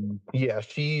yeah. Yeah,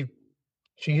 she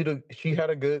had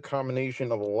a good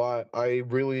combination of a lot. I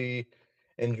really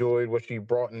enjoyed what she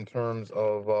brought in terms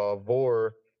of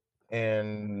Vor,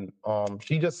 and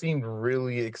she just seemed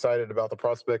really excited about the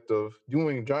prospect of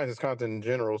doing Giants content in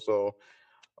general. So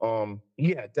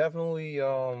yeah, definitely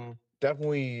an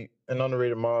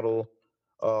underrated model.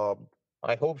 Um,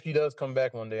 I hope she does come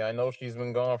back one day. I know she's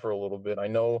been gone for a little bit. I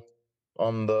know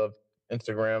on the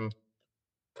Instagram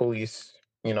police,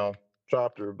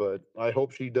 dropped her, but I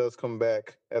hope she does come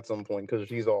back at some point because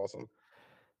she's awesome.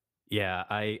 Yeah,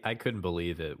 I couldn't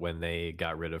believe it when they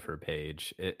got rid of her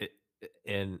page.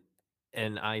 And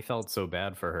I felt so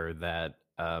bad for her that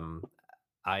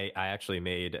I actually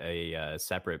made a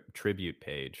separate tribute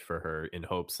page for her, in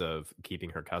hopes of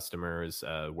keeping her customers,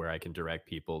 where I can direct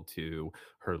people to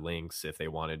her links if they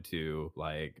wanted to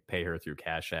like pay her through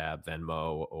Cash App,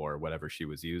 Venmo, or whatever she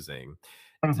was using,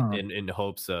 Mhm. in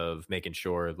hopes of making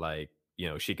sure, like,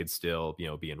 she could still,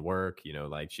 be in work,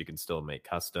 like she can still make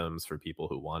customs for people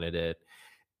who wanted it.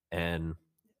 And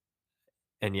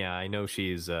and yeah, I know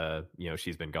she's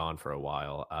been gone for a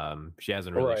while. She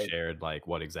hasn't really Right, shared like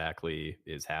what exactly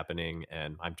is happening,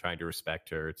 and I'm trying to respect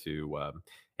her to,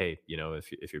 hey,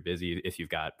 if you're busy, if you've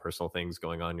got personal things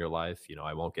going on in your life,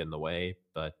 I won't get in the way.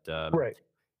 But right.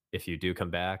 if you do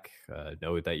come back,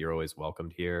 know that you're always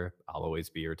welcomed here. I'll always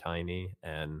be your tiny,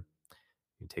 and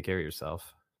you take care of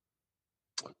yourself.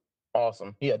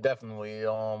 Awesome. Yeah, definitely.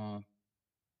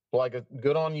 Like,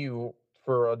 good on you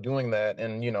for doing that,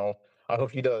 and I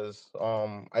hope she does.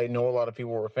 I know a lot of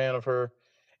people were a fan of her,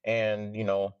 and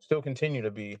still continue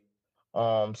to be.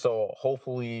 So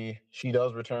hopefully she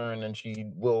does return and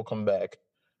she will come back.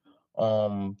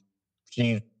 Um,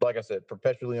 she's, like I said,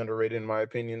 perpetually underrated in my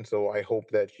opinion. So I hope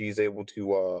that she's able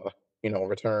to,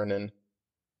 return and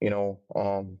you know,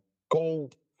 um, go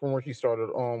from where she started,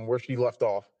 where she left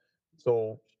off.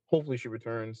 So hopefully she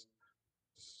returns.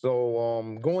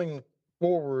 So going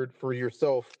forward for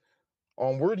yourself,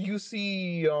 where do you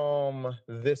see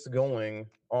this going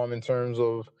in terms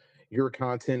of your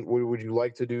content? What would you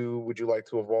like to do? Would you like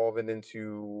to evolve it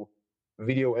into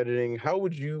video editing? How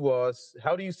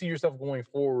do you see yourself going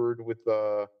forward with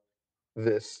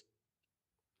this?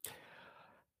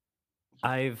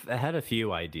 I've had a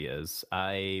few ideas.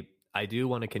 I do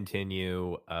want to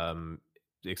continue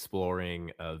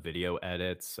exploring video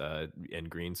edits, and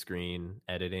green screen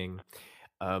editing.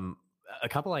 Um, a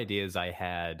couple ideas I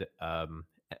had.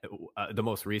 The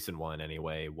most recent one,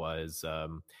 anyway, was, I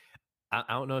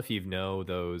don't know if you know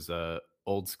those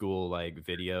old school like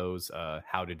videos,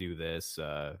 how to do this.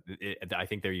 I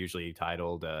think they're usually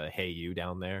titled "Hey You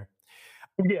Down There."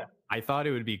 Yeah. I thought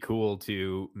it would be cool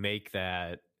to make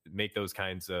those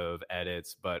kinds of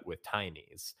edits, but with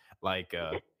tinies. Like,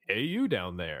 hey, you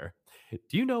down there.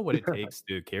 Do you know what it takes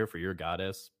to care for your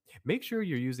goddess? Make sure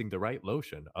you're using the right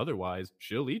lotion. Otherwise,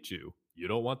 she'll eat you. You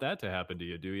don't want that to happen to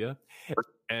you, do you?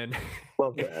 And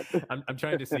Love that. I'm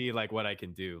trying to see like what I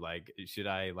can do. Like, should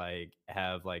I like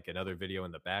have like another video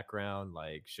in the background?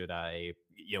 Like, should I,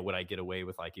 would I get away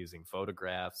with like using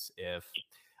photographs if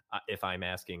if I'm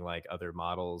asking like other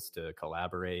models to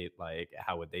collaborate, like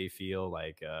how would they feel?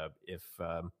 Like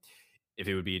if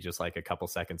it would be just like a couple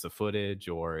seconds of footage,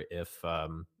 or if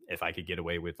I could get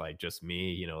away with like just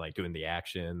me, like doing the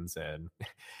actions and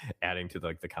adding to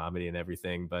like the comedy and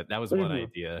everything. But that was one Hmm.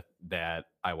 idea that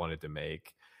I wanted to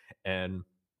make. And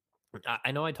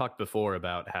I know I talked before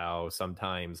about how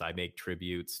sometimes I make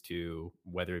tributes to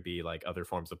whether it be like other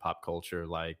forms of pop culture,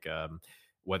 like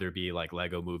whether it be like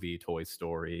Lego Movie, Toy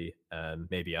Story, and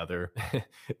maybe other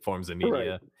forms of Right.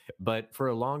 media. But for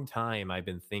a long time, I've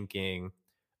been thinking,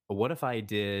 what if I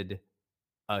did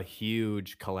a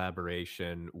huge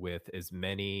collaboration with as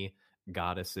many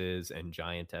goddesses and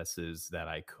giantesses that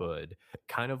I could,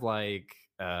 kind of like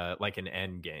an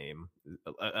end game,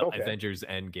 Okay. Avengers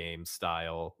Endgame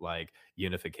style, like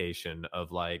unification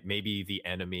of like maybe the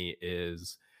enemy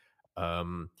is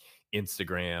um,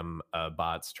 Instagram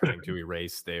bots trying to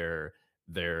erase their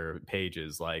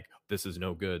pages, like this is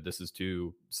no good, this is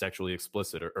too sexually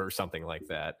explicit, or something like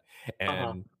that. Uh huh.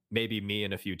 And maybe me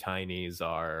and a few tinies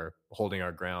are holding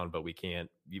our ground, but we can't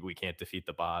defeat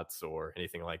the bots or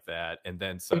anything like that. And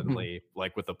then Hmm. suddenly,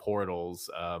 like with the portals,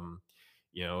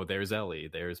 there's Ellie,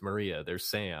 there's Maria, there's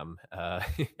Sam, That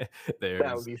would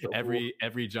there's be so cool.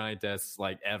 every giantess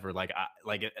like ever,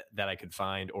 that I could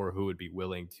find, or who would be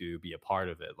willing to be a part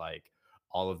of it, like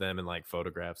all of them in like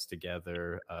photographs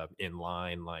together, in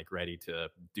line, like ready to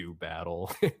do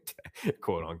battle,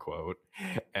 quote unquote,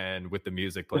 and with the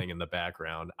music playing in the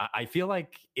background. I feel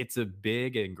like it's a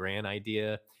big and grand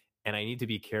idea, and I need to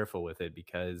be careful with it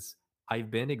because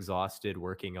I've been exhausted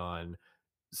working on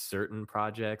certain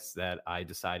projects that I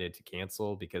decided to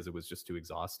cancel because it was just too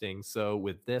exhausting. So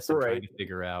with this, I'm trying Right. to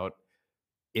figure out,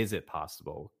 is it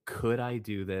possible? Could I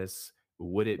do this?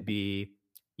 Would it be,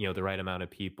 the right amount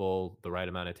of people, the right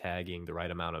amount of tagging, the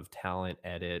right amount of talent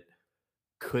edit?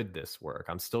 Could this work?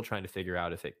 I'm still trying to figure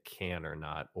out if it can or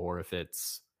not, or if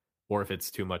it's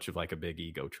too much of like a big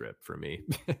ego trip for me.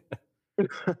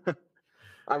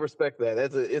 I respect that.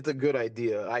 It's a good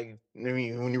idea. I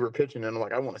mean, when you were pitching it, I'm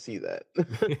like, I want to see that.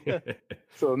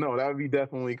 So no, that would be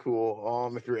definitely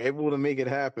cool. If you're able to make it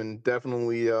happen,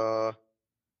 definitely,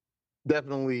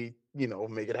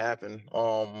 make it happen.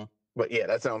 But yeah,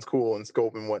 that sounds cool and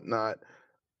scope and whatnot.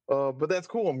 But that's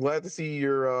cool. I'm glad to see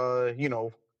you're,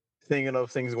 thinking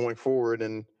of things going forward.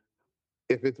 And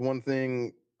if it's one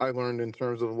thing I learned in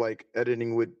terms of like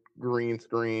editing with green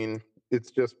screen,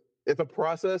 it's a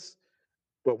process.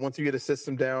 But once you get a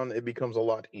system down, it becomes a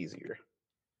lot easier.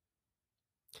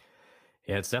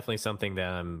 Yeah, it's definitely something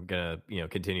that I'm gonna,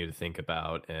 continue to think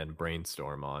about and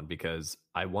brainstorm on, because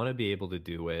I want to be able to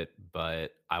do it,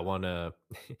 but I want to,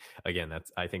 again,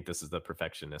 I think this is the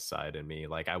perfectionist side in me.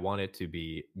 Like, I want it to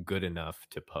be good enough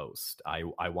to post. I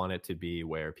want it to be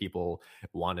where people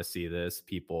want to see this,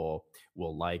 people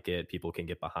will like it, people can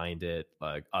get behind it,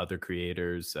 like other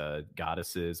creators,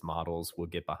 goddesses, models will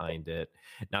get behind it.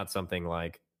 Not something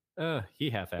like, he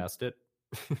half-assed it.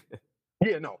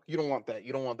 Yeah, no, you don't want that.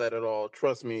 You don't want that at all.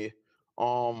 Trust me.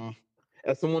 Um,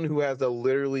 as someone who has to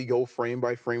literally go frame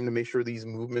by frame to make sure these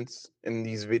movements and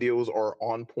these videos are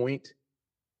on point,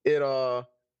 it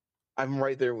I'm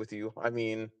right there with you. I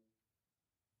mean,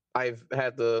 I've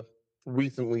had to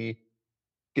recently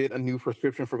get a new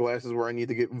prescription for glasses where I need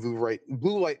to get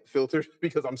blue light filters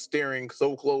because I'm staring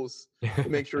so close to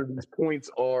make sure these points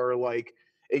are like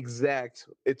exact.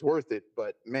 It's worth it,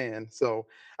 but man, so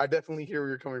I definitely hear where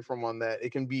you're coming from on that.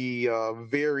 It can be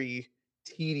very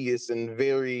tedious and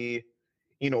very,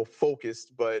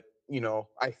 focused, but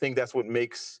I think that's what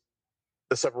makes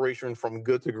the separation from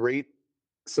good to great.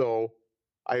 So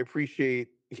I appreciate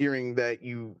hearing that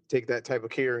you take that type of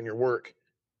care in your work.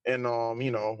 And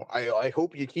I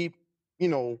hope you keep, you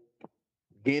know,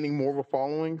 gaining more of a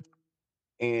following.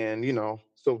 And,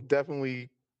 so definitely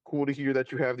cool to hear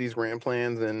that you have these grand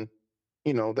plans and,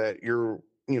 that you're,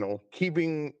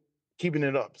 keeping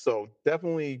it up. So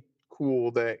definitely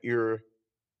cool that you're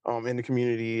in the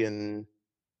community and,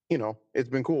 it's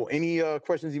been cool. Any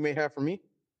questions you may have for me?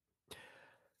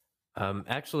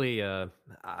 Actually,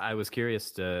 I was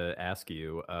curious to ask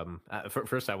you.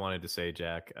 First, I wanted to say,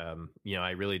 Jack, I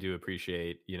really do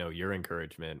appreciate, your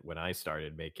encouragement when I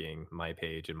started making my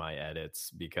page and my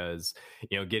edits, because,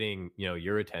 getting,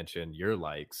 your attention, your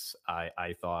likes,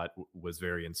 I thought was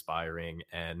very inspiring.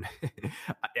 And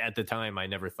at the time, I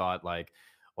never thought like,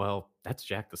 well, that's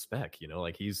Jack the Spec,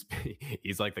 like he's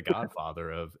like the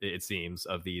godfather of, it seems,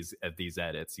 of these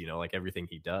edits, like everything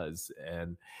he does.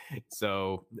 And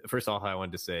so, first off, I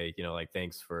wanted to say, like,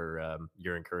 thanks for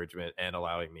your encouragement and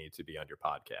allowing me to be on your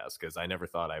podcast, because I never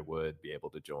thought I would be able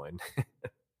to join.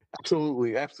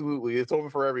 Absolutely. Absolutely. It's open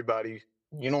for everybody.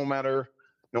 you no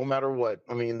matter what.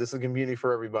 I mean, this is a community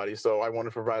for everybody, so I want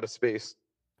to provide a space.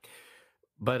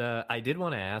 But I did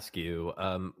want to ask you,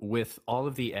 with all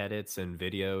of the edits and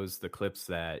videos, the clips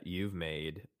that you've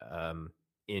made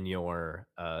in your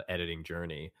editing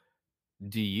journey,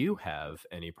 do you have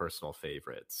any personal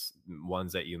favorites?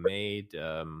 Ones that you made,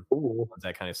 Ooh, ones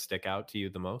that kind of stick out to you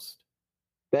the most?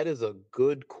 that is a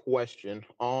good question.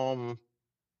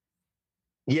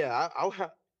 Yeah, I'll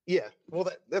have. Yeah, well,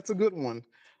 that's a good one.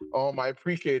 I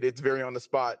appreciate it. It's very on the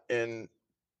spot, and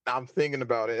I'm thinking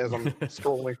about it as I'm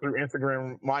scrolling through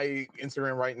Instagram, my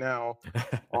Instagram right now.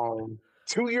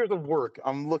 2 years of work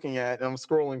I'm looking at, and I'm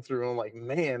scrolling through, and I'm like,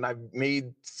 man, I've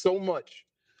made so much.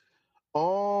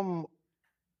 Um,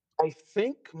 I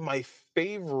think my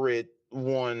favorite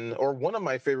one, or one of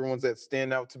my favorite ones that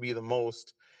stand out to be the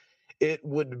most, it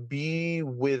would be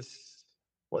with,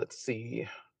 let's see.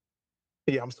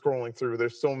 Yeah, I'm scrolling through.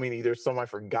 There's so many. There's some I've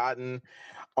forgotten.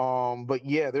 But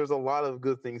yeah, there's a lot of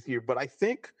good things here. But I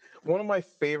think one of my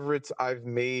favorites I've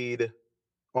made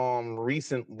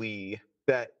recently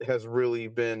that has really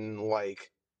been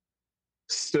like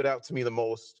stood out to me the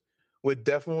most would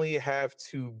definitely have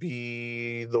to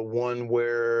be the one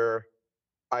where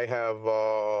I have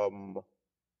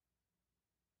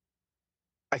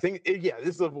I think yeah,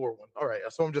 this is a Vor one. All right,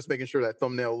 so I'm just making sure that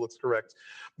thumbnail looks correct.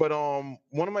 But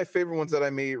one of my favorite ones that I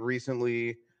made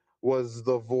recently was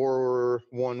the Vor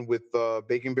one with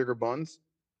baking bigger buns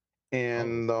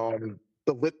Oh, and the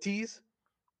lip teas.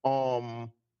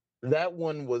 Um, that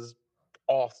one was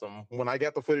awesome. When I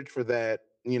got the footage for that,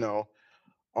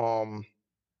 um,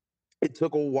 it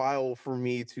took a while for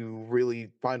me to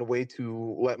really find a way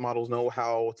to let models know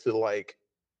how to like,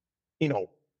 you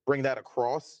know, bring that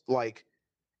across. Like,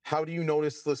 how do you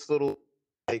notice this little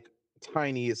like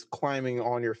tiny is climbing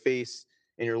on your face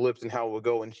and your lips and how it would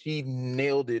go? And she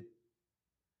nailed it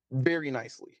very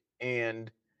nicely.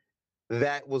 And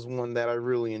that was one that I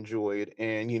really enjoyed.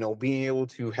 And being able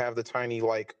to have the tiny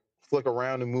like flick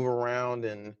around and move around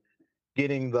and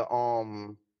getting the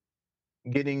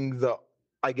getting the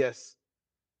I guess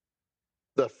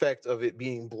the effect of it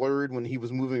being blurred when he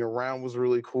was moving around was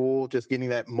really cool. Just getting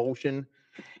that motion,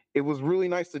 it was really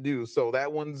nice to do. So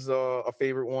that one's a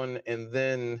favorite one. And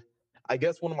then I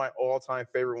guess one of my all-time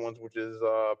favorite ones, which is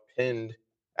pinned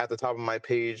at the top of my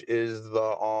page, is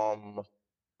the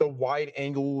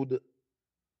wide-angled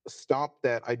stomp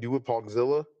that I do with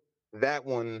Pogzilla. That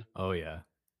one, oh yeah.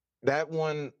 that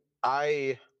one,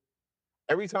 I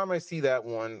every time I see that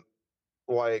one,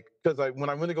 like, because I when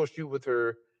I went to go shoot with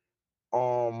her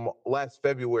last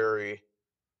February,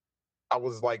 I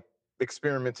was like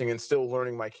experimenting and still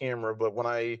learning my camera. But when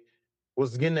I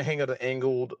was getting the hang of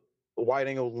the wide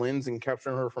angled lens and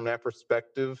capturing her from that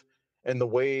perspective, and the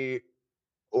way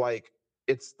like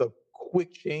it's the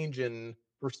quick change in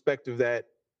perspective that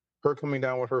her coming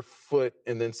down with her foot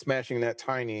and then smashing that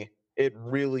tiny, it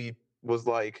really was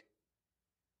like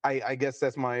I guess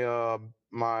that's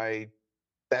my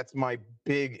that's my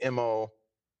big mo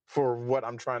for what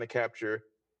I'm trying to capture.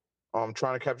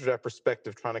 Trying to capture that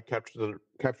perspective, trying to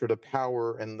capture the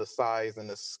power and the size and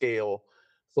the scale.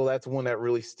 So that's one that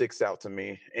really sticks out to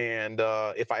me. And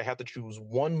if I had to choose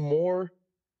one more,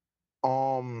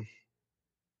 um,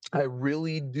 I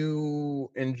really do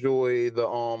enjoy the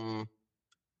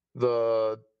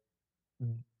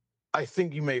I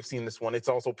think you may have seen this one. It's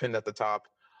also pinned at the top.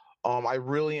 I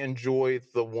really enjoyed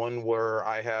the one where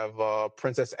I have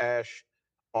Princess Ash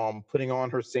putting on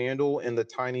her sandal and the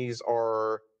tinies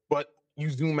are, but you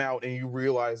zoom out and you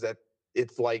realize that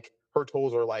it's like her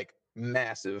toes are like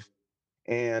massive.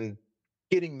 And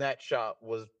getting that shot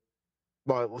was,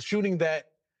 shooting that,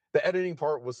 the editing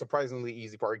part was surprisingly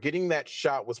easy part. Getting that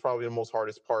shot was probably the most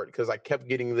hardest part because I kept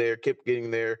getting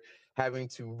there, having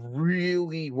to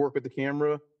really work with the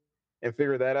camera and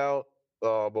figure that out.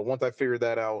 But once I figured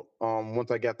that out,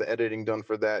 once I got the editing done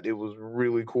for that, it was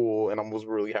really cool, and I was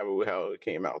really happy with how it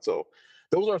came out. So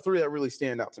those are three that really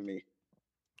stand out to me.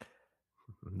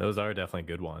 Those are definitely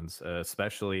good ones,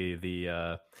 especially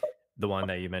the one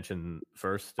that you mentioned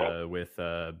first with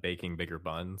baking bigger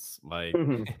buns, like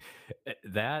Mhm.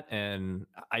 that, and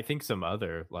I think some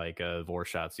other like vor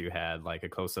shots you had, like a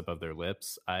close up of their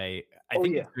lips. I Oh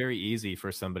think yeah. it's very easy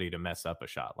for somebody to mess up a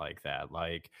shot like that.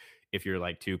 Like if you're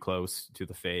like too close to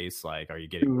the face, like are you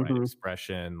getting the right Hmm.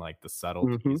 expression, like the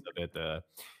Hmm. subtleties of it, the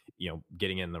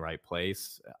getting in the right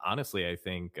place. Honestly, I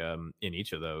think in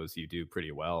each of those you do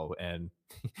pretty well, and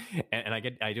and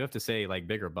I do have to say, like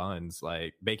bigger buns,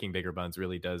 like baking bigger buns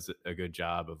really does a good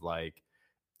job of like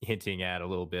hinting at a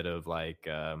little bit of like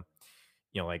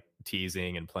like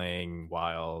teasing and playing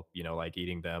while like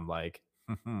eating them, like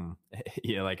Mhm.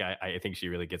 Yeah, like, I think she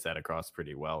really gets that across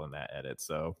pretty well in that edit,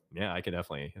 so, yeah, I can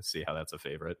definitely see how that's a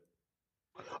favorite.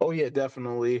 Oh yeah,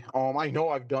 definitely. I know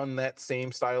I've done that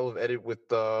same style of edit with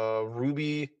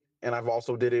Ruby, and I've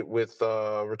also did it with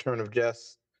Return of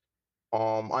Jess.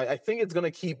 I think it's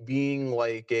gonna keep being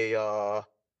like a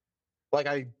like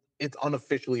I it's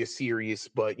unofficially a series,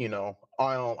 but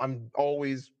I'm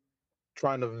always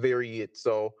trying to vary it.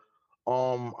 So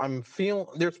I'm feeling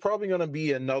there's probably gonna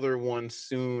be another one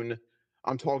soon.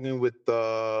 I'm talking with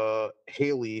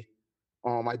Haley.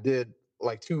 I did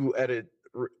like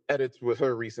edits with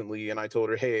her recently, and I told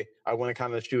her, hey, I want to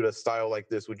kind of shoot a style like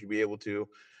this. Would you be able to?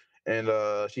 And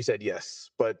she said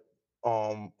yes. But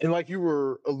and like you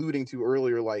were alluding to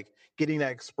earlier, like getting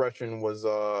that expression was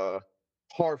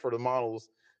hard for the models.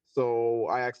 So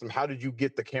I asked them, how did you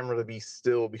get the camera to be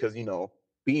still? Because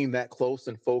being that close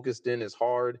and focused in is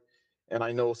hard. And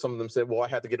I know some of them said, well, I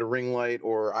had to get a ring light,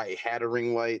 or I had a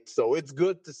ring light. So it's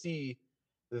good to see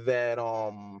that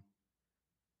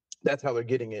that's how they're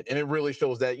getting it. And it really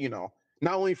shows that,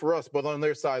 not only for us, but on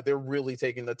their side, they're really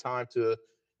taking the time to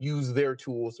use their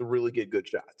tools to really get good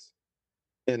shots.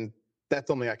 And that's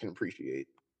something I can appreciate.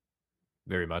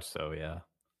 Very much so, yeah.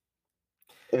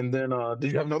 And then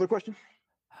did you have another question?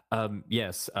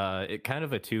 Yes, it kind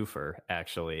of a twofer,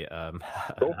 actually.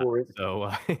 Go for it. So,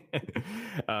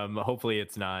 hopefully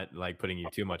it's not, like, putting you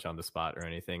too much on the spot or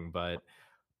anything, but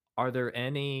are there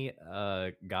any,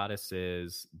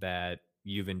 goddesses that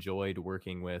you've enjoyed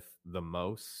working with the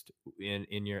most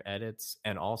in your edits?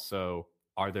 And also,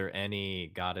 are there any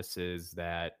goddesses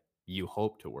that you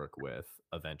hope to work with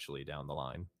eventually down the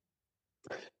line?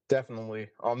 Definitely.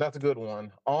 That's a good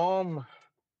one.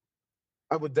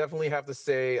 I would definitely have to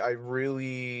say I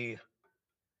really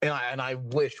and I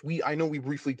wish I know we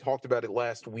briefly talked about it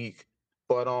last week,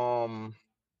 but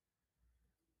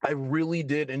I really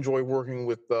did enjoy working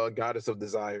with the Goddess of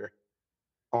Desire.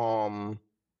 Um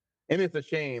and it's a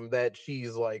shame that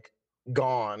she's like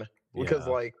gone because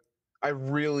Yeah. like I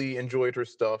really enjoyed her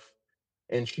stuff,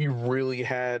 and she really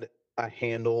had a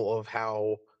handle of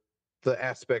how the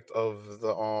aspect of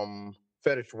the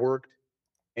fetish worked.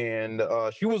 And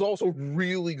she was also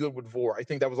really good with vor. I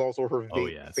think that was also her Oh,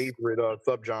 yes. favorite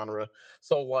subgenre.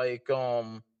 So like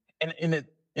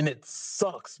and it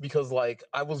sucks because like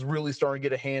I was really starting to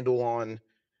get a handle on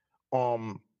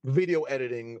video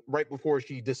editing right before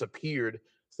she disappeared.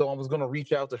 So I was gonna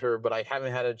reach out to her, but I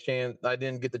haven't had a chance. I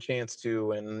didn't get the chance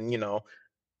to, and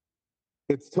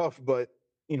it's tough, but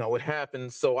it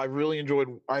happens. So I really enjoyed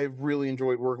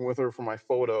working with her for my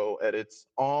photo edits.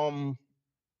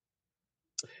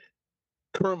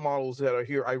 Current models that are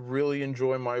here, I really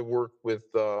enjoy my work with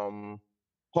Pog.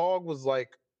 Was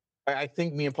like I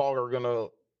think me and Pog are gonna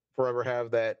forever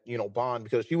have that bond,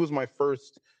 because she was my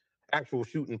first actual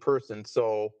shoot in person.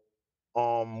 So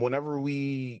whenever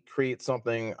we create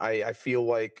something, I feel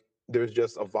like there's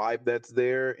just a vibe that's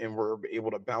there, and we're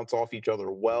able to bounce off each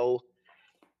other well,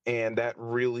 and that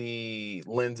really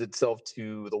lends itself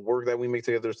to the work that we make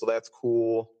together. So that's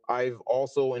cool. I've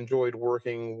also enjoyed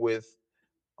working with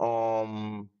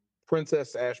um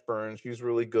Princess Ashburn. She's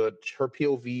really good. Her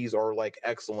POVs are like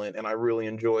excellent, and I really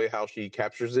enjoy how she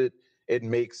captures it. It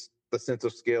makes the sense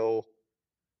of scale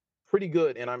pretty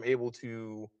good, and I'm able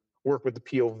to work with the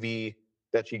POV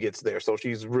that she gets there. So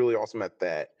she's really awesome at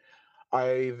that.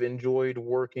 I've enjoyed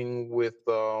working with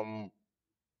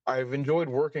I've enjoyed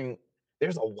working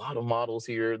there's a lot of models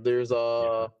here. There's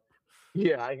Yeah.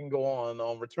 yeah, I can go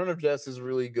on. Return of Jess is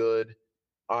really good.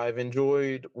 I've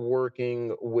enjoyed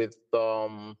working with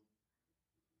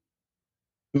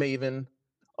Maven.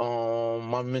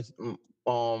 My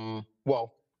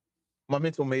well, my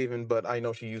mental Maven, but I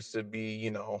know she used to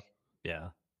be,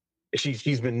 Yeah.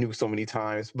 she's been new so many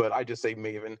times, but I just say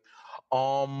Maven.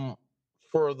 Um,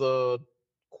 for the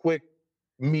quick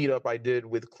meetup I did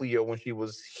with Cleo when she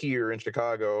was here in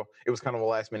Chicago, it was kind of a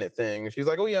last minute thing. She's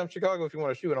like, "Oh yeah, I'm Chicago if you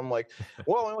want to shoot." And I'm like,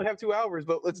 "Well, I only have 2 hours,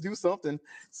 but let's do something."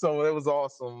 So it was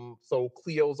awesome. So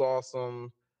Cleo's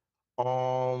awesome.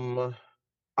 Um,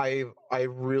 I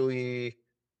really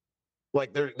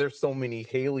like there's so many.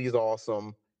 Haley's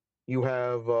awesome. You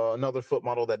have another foot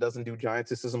model that doesn't do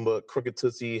giantessism, but Crooked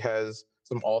Tootsie has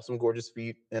some awesome, gorgeous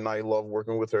feet, and I love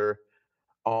working with her.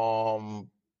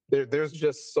 There's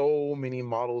just so many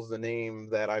models to name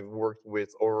that I've worked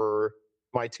with over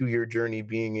my 2 year journey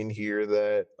being in here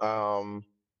that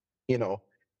you know,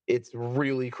 it's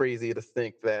really crazy to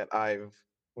think that I've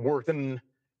worked. And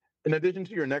in addition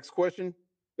to your next question,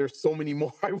 there's so many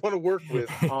more I want to work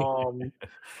with.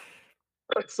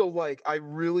 So like I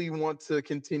really want to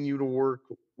continue to work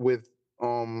with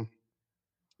um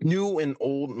new and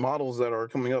old models that are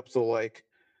coming up. So like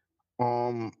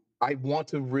I want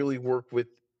to really work with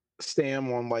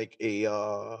Sam on like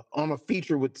a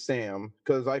feature with Sam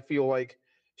because I feel like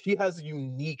she has a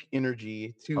unique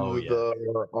energy Oh yeah.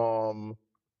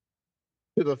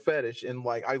 to the fetish, and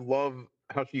like I love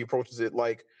how she approaches it.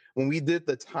 Like when we did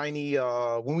the tiny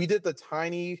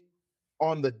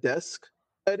on the desk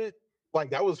edit, like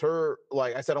that was her.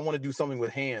 Like I said, I want to do something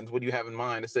with hands. What do you have in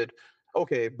mind? I said,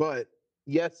 okay, but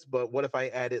yes, but what if I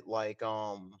added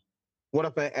what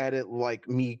if I added like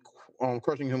me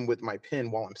crushing him with my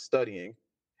pen while I'm studying?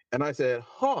 And I said,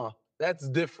 huh, that's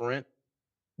different,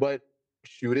 but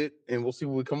shoot it and we'll see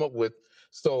what we come up with.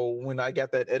 So when I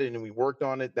got that edit and we worked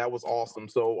on it, that was awesome.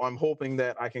 So I'm hoping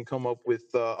that I can come up with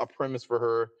a premise for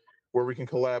her where we can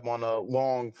collab on a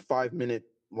long 5 minute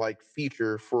like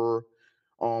feature for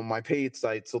my paid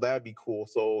site. So that'd be cool.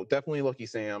 So definitely Lucky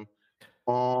Sam.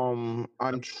 I'm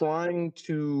trying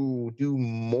to do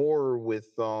more with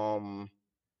I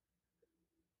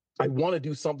want to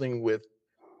do something with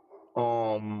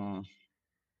um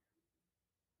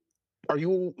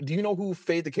do you know who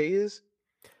Fade Decay is?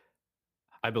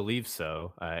 I believe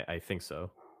so. I think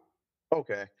so.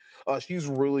 Okay. She's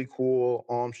really cool.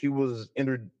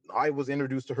 I was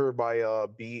introduced to her by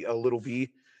a little B.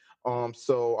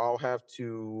 So I'll have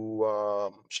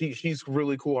to she's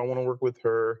really cool. I want to work with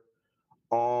her.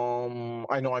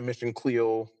 I know I mentioned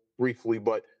Cleo briefly,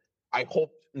 but I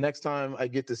hope next time I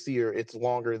get to see her, it's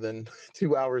longer than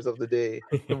 2 hours of the day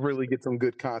to really get some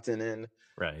good content in.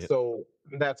 Right. So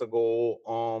that's a goal.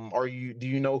 Do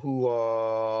you know who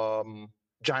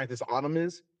Giantess Autumn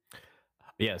is?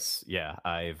 Yes, yeah,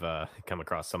 I've come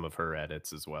across some of her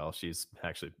edits as well. She's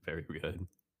actually very good.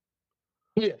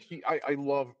 Yeah, I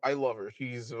love her.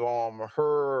 She's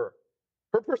her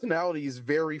personality is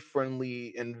very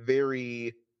friendly and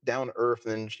very down to earth,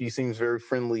 and she seems very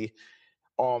friendly.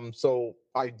 So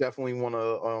I definitely want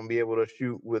to be able to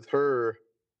shoot with her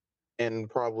and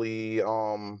probably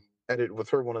edit with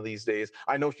her one of these days.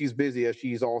 I know she's busy as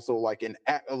she's also like a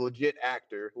legit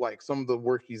actor. Like some of the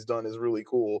work she's done is really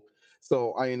cool.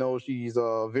 So I know she's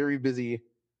a very busy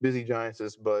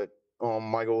giantess, but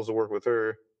my goal is to work with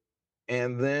her.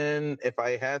 And then if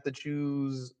I had to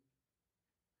choose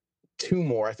two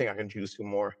more, I think I can choose two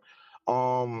more.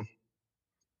 Um,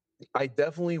 I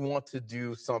definitely want to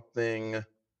do something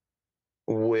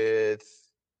with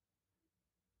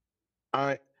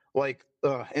I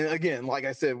and again, like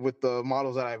I said, with the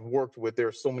models that I've worked with,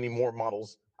 there's so many more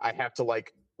models I have to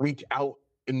like reach out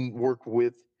and work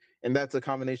with. And that's a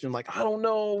combination like, I don't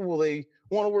know, will they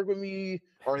want to work with me?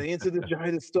 Are they into the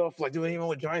giant stuff? Like, do they even know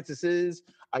what giants this is?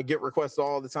 I get requests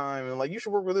all the time and like, you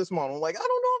should work with this model. I'm like, I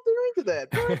don't know if they're into that,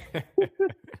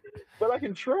 but I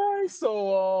can try.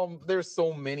 So there's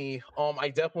so many. I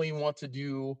definitely want to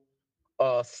do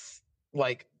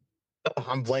like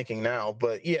I'm blanking now,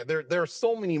 but yeah, there are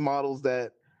so many models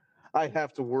that I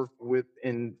have to work with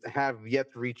and have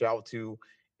yet to reach out to,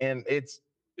 and it's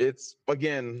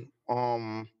again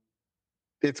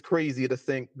it's crazy to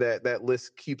think that that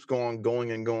list keeps going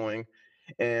and going,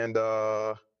 and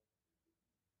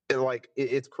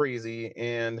it's crazy.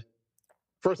 And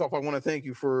first off, I want to thank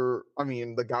you for, I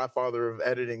mean, the godfather of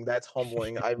editing. That's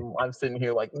humbling. I'm sitting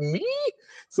here like me,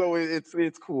 so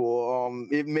it's cool.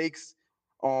 It makes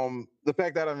the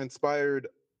fact that I've inspired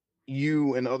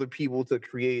you and other people to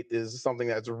create is something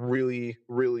that's really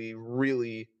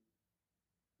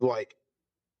like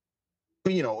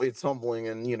it's humbling,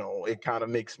 and it kind of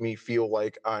makes me feel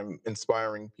like I'm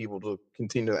inspiring people to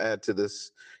continue to add to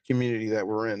this community that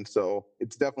we're in. So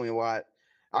it's definitely a lot.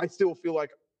 I still feel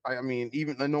like I mean,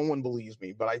 even no one believes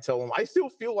me, but I tell them I still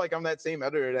feel like I'm that same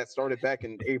editor that started back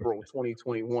in April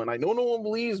 2021. I know no one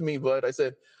believes me, but I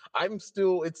said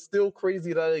it's still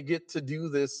crazy that I get to do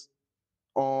this.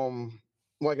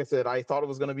 Like I said, I thought it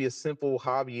was going to be a simple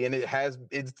hobby, and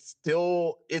it's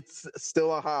still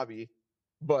a hobby,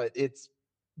 but it's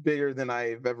bigger than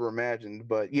I've ever imagined.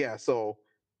 But there's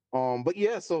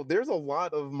a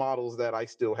lot of models that I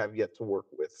still have yet to work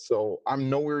with, so I'm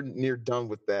nowhere near done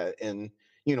with that. And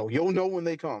you'll know when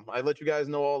they come. I let you guys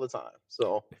know all the time.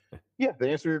 So yeah, to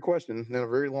answer your question in a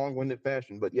very long-winded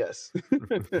fashion, but yes.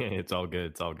 It's all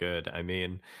good. It's all good. I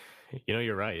mean,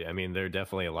 you're right. I mean, there are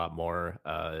definitely a lot more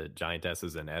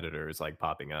giantesses and editors like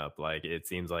popping up. Like it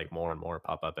seems like more and more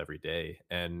pop up every day.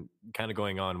 And kind of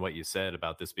going on what you said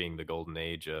about this being the golden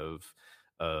age of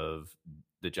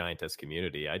the giantess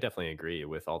community, I definitely agree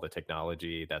with all the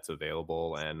technology that's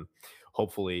available, and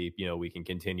hopefully, we can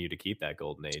continue to keep that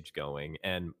golden age going.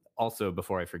 And also,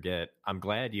 before I forget, I'm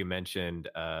glad you mentioned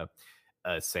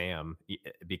Sam,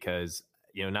 because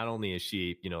not only is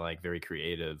she, like very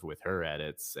creative with her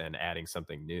edits and adding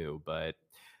something new, but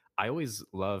I always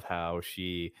love how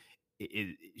she's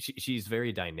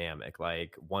very dynamic.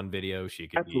 Like one video, she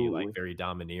could be like Absolutely. very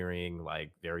domineering,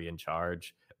 like very in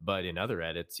charge. But in other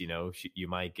edits, you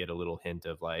might get a little hint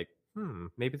of like,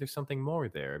 maybe there's something more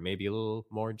there, maybe a little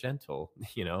more gentle.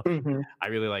 Hmm. I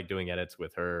really like doing edits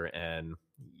with her, and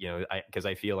because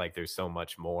I feel like there's so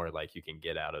much more like you can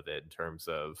get out of it in terms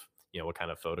of what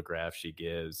kind of photograph she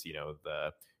gives,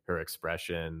 the her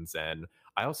expressions, and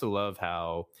I also love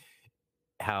how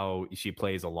she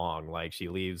plays along. Like she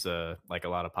leaves like a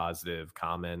lot of positive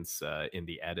comments in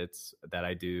the edits that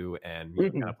I do, and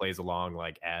kind Hmm. of plays along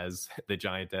like as the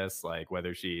giantess, like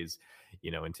whether she's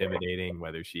intimidating,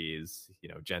 whether she's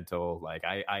gentle. Like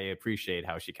I appreciate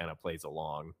how she kind of plays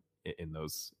along in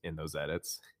those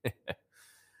edits.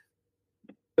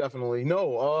 Definitely.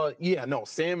 No, yeah, no,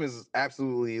 Sam is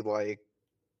absolutely like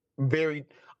very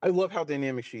I love how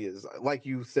dynamic she is. Like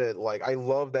you said, like I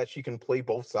love that she can play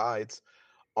both sides.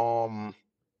 Um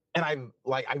and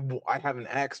I haven't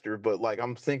asked her, but like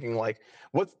I'm thinking like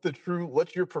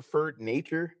what's your preferred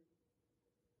nature?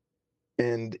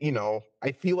 And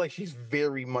I feel like she's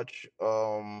very much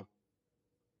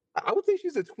I would say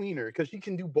she's a tweener because she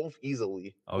can do both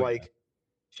easily. Oh yeah. Like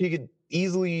she could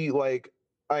easily like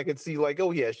I could see like,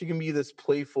 oh yeah, she can be this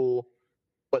playful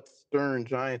but stern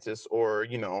giantess, or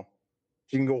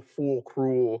she can go full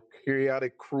cruel,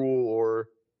 chaotic cruel, or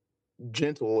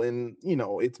gentle, and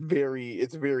it's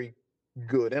very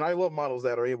good. And I love models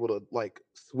that are able to like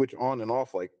switch on and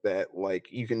off like that.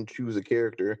 Like you can choose a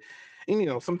character,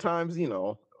 and sometimes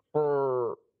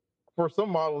for some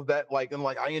models that like and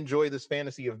like I enjoy this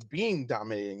fantasy of being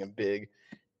dominating and big,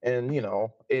 and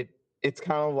it's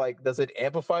kind of like, does it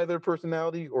amplify their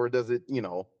personality, or does it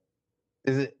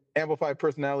is it amplify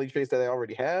personality traits that they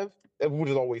already have, which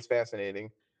is always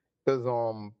fascinating because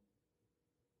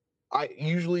I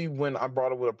usually, when I'm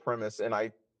brought up with a premise, and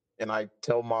I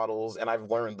tell models, and I've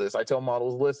learned this, I tell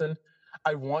models, listen,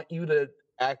 I want you to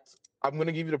act. I'm going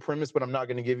to give you the premise, but I'm not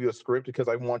going to give you a script because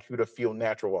I want you to feel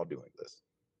natural while doing this.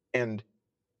 And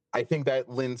I think that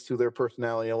lends to their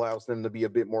personality, allows them to be a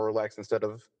bit more relaxed instead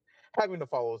of having to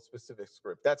follow a specific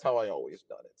script. That's how I always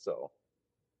done it. So,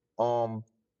 um,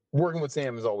 working with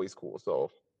Sam is always cool.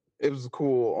 So it was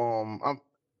cool.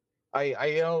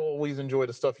 I always enjoy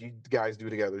the stuff you guys do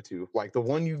together too. Like the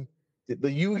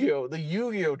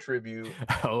Yu-Gi-Oh tribute.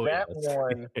 Oh That yes.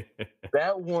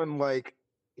 one, like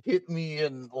hit me,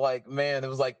 and like, man, it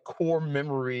was like core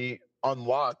memory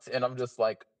unlocked, and I'm just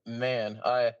like, man,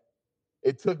 I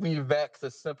it took me back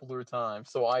to simpler times.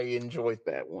 So I enjoyed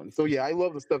that one. So yeah, I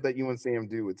love the stuff that you and Sam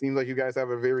do. It seems like you guys have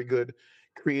a very good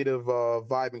creative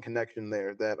vibe and connection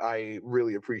there that I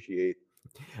really appreciate.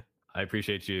 I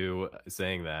appreciate you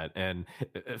saying that, and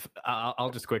if, I'll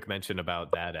just quick mention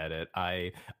about that edit.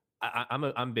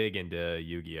 I'm big into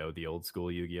Yu-Gi-Oh, the old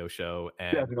school Yu-Gi-Oh show,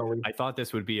 and Definitely. I thought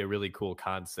this would be a really cool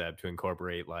concept to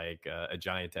incorporate like a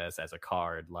giantess as a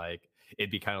card. Like it'd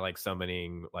be kind of like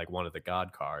summoning like one of the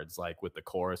god cards, like with the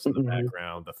chorus in the Mhm.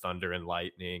 background, the thunder and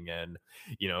lightning, and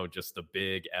just the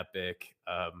big epic,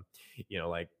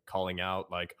 like calling out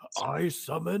like I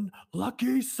summon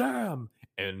Lucky Sam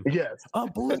and Yes.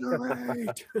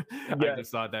 obliterate. I Yes.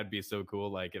 just thought that'd be so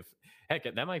cool. Like if heck,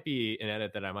 that might be an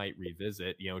edit that I might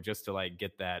revisit, just to like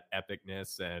get that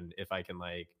epicness, and if I can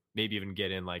like maybe even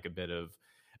get in like a bit of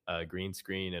green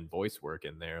screen and voice work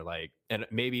in there, like, and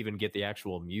maybe even get the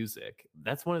actual music.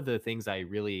 That's one of the things I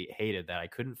really hated, that I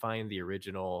couldn't find the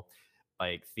original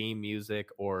like theme music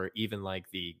or even like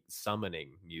the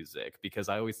summoning music, because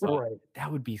I always thought Right.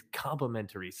 that would be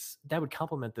complimentary. That would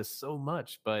complement this so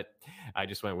much, but I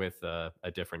just went with a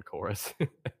different chorus.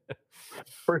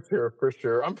 For sure, for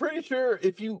sure. I'm pretty sure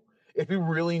if you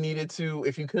really needed to,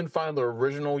 if you couldn't find the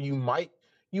original, you might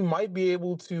be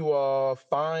able to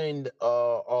find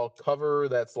a cover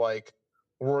that's like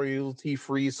royalty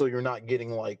free, so you're not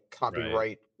getting like Right.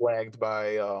 copyright flagged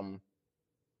by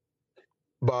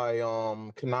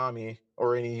Konami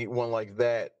or anyone like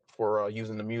that for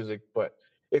using the music. But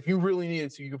if you really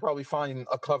needed to, you could probably find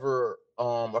a cover,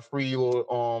 a free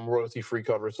royalty free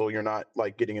cover, so you're not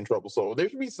like getting in trouble. So there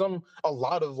should be a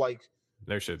lot of like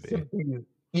There should be. sympathy.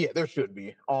 Yeah, there should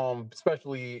be.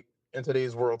 Especially in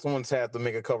today's world, someone's had to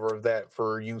make a cover of that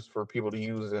for people to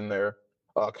use in their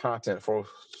content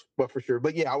but for sure.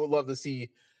 But yeah, I would love to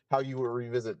see how you would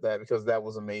revisit that because that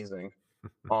was amazing.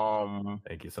 Um,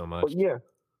 Thank you so but much. yeah,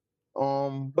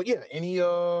 any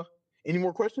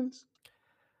more questions?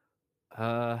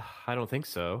 I don't think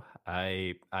so.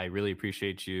 I really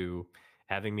appreciate you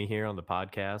having me here on the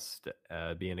podcast,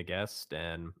 being a guest,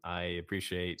 and I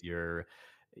appreciate your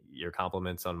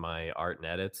compliments on my art and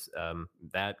edits.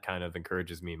 That kind of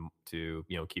encourages me to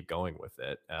keep going with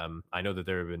it. I know that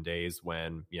there have been days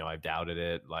when I've doubted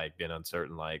it, like been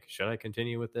uncertain, like should I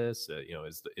continue with this?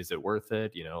 Is it worth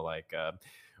it? Like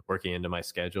working into my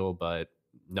schedule, but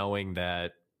knowing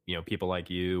that people like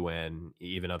you and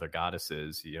even other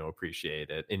goddesses appreciate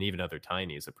it, and even other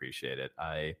tinies appreciate it.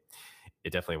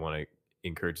 It definitely want to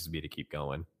encourages me to keep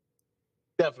going.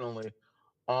 Definitely.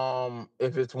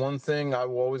 If it's one thing I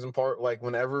will always impart, like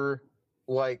whenever,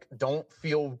 like don't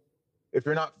feel, if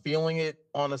you're not feeling it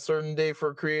on a certain day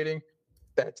for creating,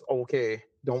 that's okay.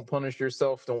 Don't punish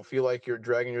yourself. Don't feel like you're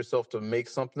dragging yourself to make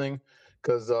something,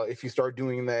 because if you start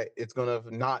doing that, it's gonna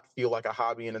not feel like a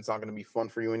hobby and it's not gonna be fun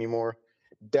for you anymore.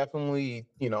 Definitely,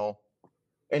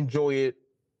 enjoy it,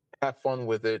 have fun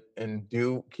with it, and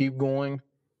do keep going,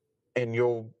 and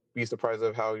you'll be surprised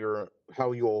of how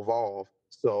you'll evolve.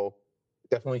 So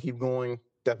definitely keep going.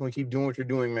 Definitely keep doing what you're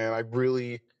doing, man. I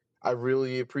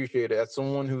really appreciate it. As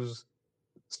someone who's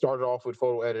started off with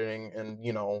photo editing and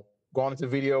gone into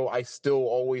video, I still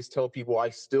always tell people I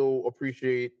still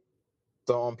appreciate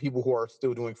the people who are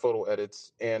still doing photo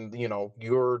edits, and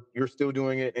you're still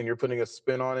doing it and you're putting a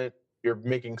spin on it. You're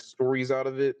making stories out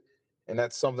of it, and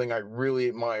that's something I really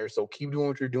admire. So keep doing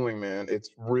what you're doing, man. It's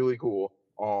really cool.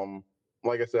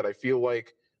 Like I said, I feel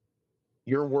like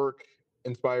your work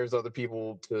inspires other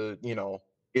people to get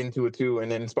into it too,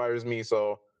 and it inspires me.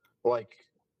 So like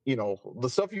the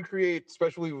stuff you create,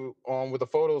 especially with the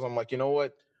photos, I'm like, you know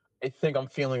what, I think I'm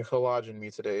feeling collage in me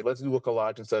today. Let's do a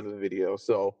collage instead of a video.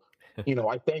 So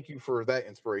I thank you for that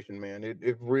inspiration, man.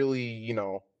 It really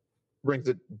brings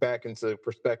it back into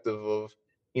perspective of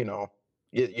you know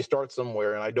you start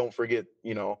somewhere, and I don't forget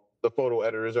the photo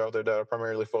editors out there that are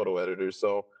primarily photo editors.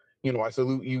 So I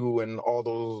salute you and all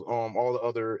the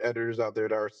other editors out there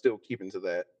that are still keeping to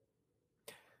that.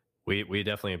 We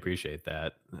definitely appreciate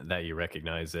that you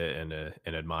recognize it and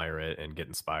admire it and get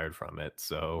inspired from it.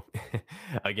 So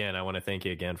again, I want to thank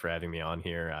you again for having me on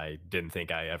here. I didn't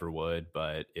think I ever would,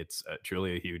 but it's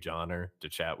truly a huge honor to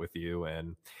chat with you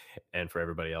and for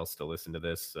everybody else to listen to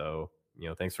this. So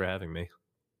thanks for having me.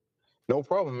 No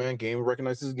problem, man. Game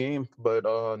recognizes game, but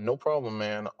no problem,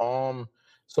 man.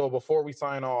 So before we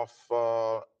sign off,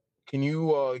 can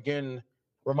you again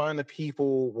remind the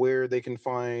people where they can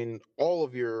find all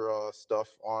of your stuff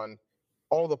on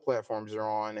all the platforms you're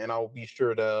on, and I'll be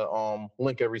sure to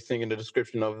link everything in the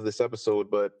description of this episode.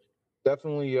 But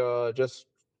definitely, just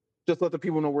let the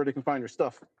people know where they can find your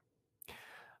stuff.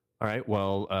 All right.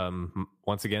 Well,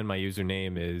 once again, my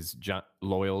username is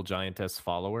loyal giantess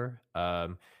follower.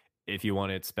 If you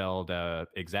want it spelled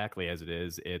exactly as it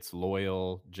is, it's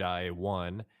loyal jai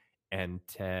one and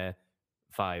te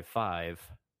 55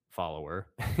 follower,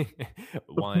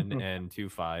 one and two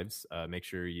fives. Make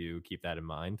sure you keep that in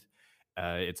mind.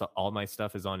 It's all my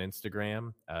stuff is on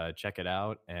Instagram. Check it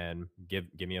out and give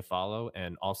me a follow.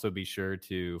 And also be sure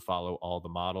to follow all the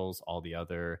models, all the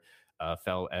other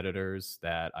fellow editors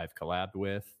that I've collabed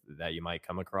with that you might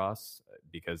come across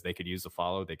because they could use the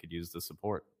follow, they could use the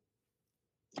support.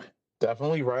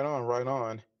 Definitely, right on, right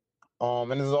on.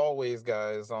 And as always,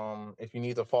 guys, if you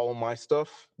need to follow my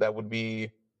stuff, that would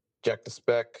be Jack the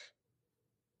Spec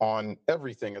on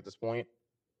everything at this point.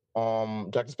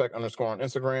 Jack the Spec underscore on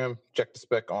Instagram, Jack the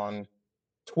Spec on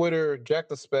Twitter, Jack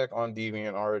the Spec on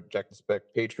DeviantArt, Jack the Spec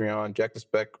Patreon, Jack the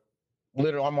Spec.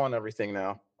 Literally, I'm on everything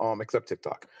now, except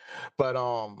TikTok. But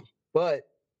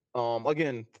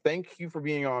again, thank you for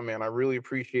being on, man. I really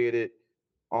appreciate it.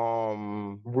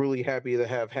 Really happy to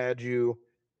have had you.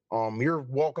 You're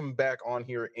welcome back on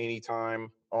here anytime.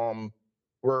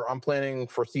 Where I'm planning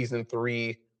for season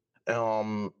 3.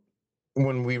 Um,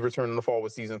 when we return in the fall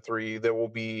with season 3, there will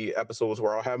be episodes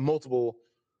where I'll have multiple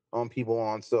people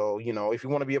on. So if you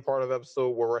want to be a part of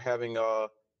episode where we're having a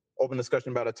open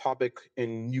discussion about a topic,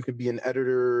 and you could be an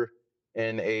editor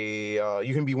and a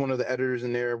you can be one of the editors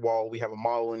in there while we have a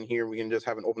model in here. We can just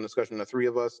have an open discussion, the three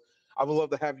of us. I would love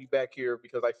to have you back here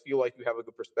because I feel like you have a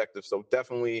good perspective. So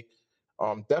definitely,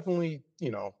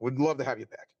 would love to have you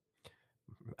back.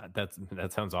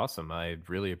 That sounds awesome. I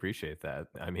really appreciate that.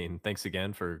 I mean, thanks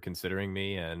again for considering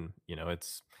me, and I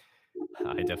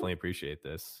definitely appreciate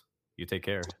this. You take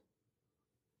care.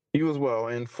 You as well.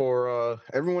 And for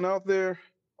everyone out there,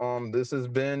 this has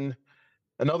been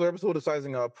another episode of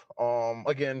Sizing Up.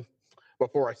 Again,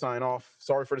 before I sign off,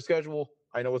 sorry for the schedule.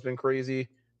 I know it's been crazy.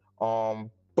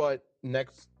 But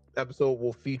next episode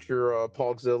will feature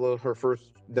Pogzilla, her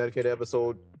first dedicated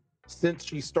episode. since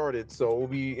she started. So it'll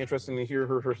be interesting to hear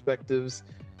her perspectives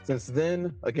since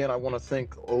then. Again, I want to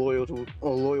thank a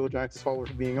loyal Giants follower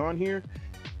for being on here,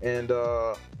 and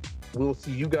we'll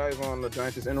see you guys on the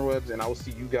Giants interwebs, and I will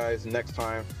see you guys next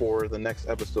time for the next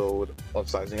episode of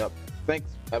Sizing Up.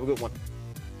 Thanks. Have a good one.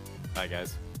 Bye,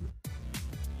 guys.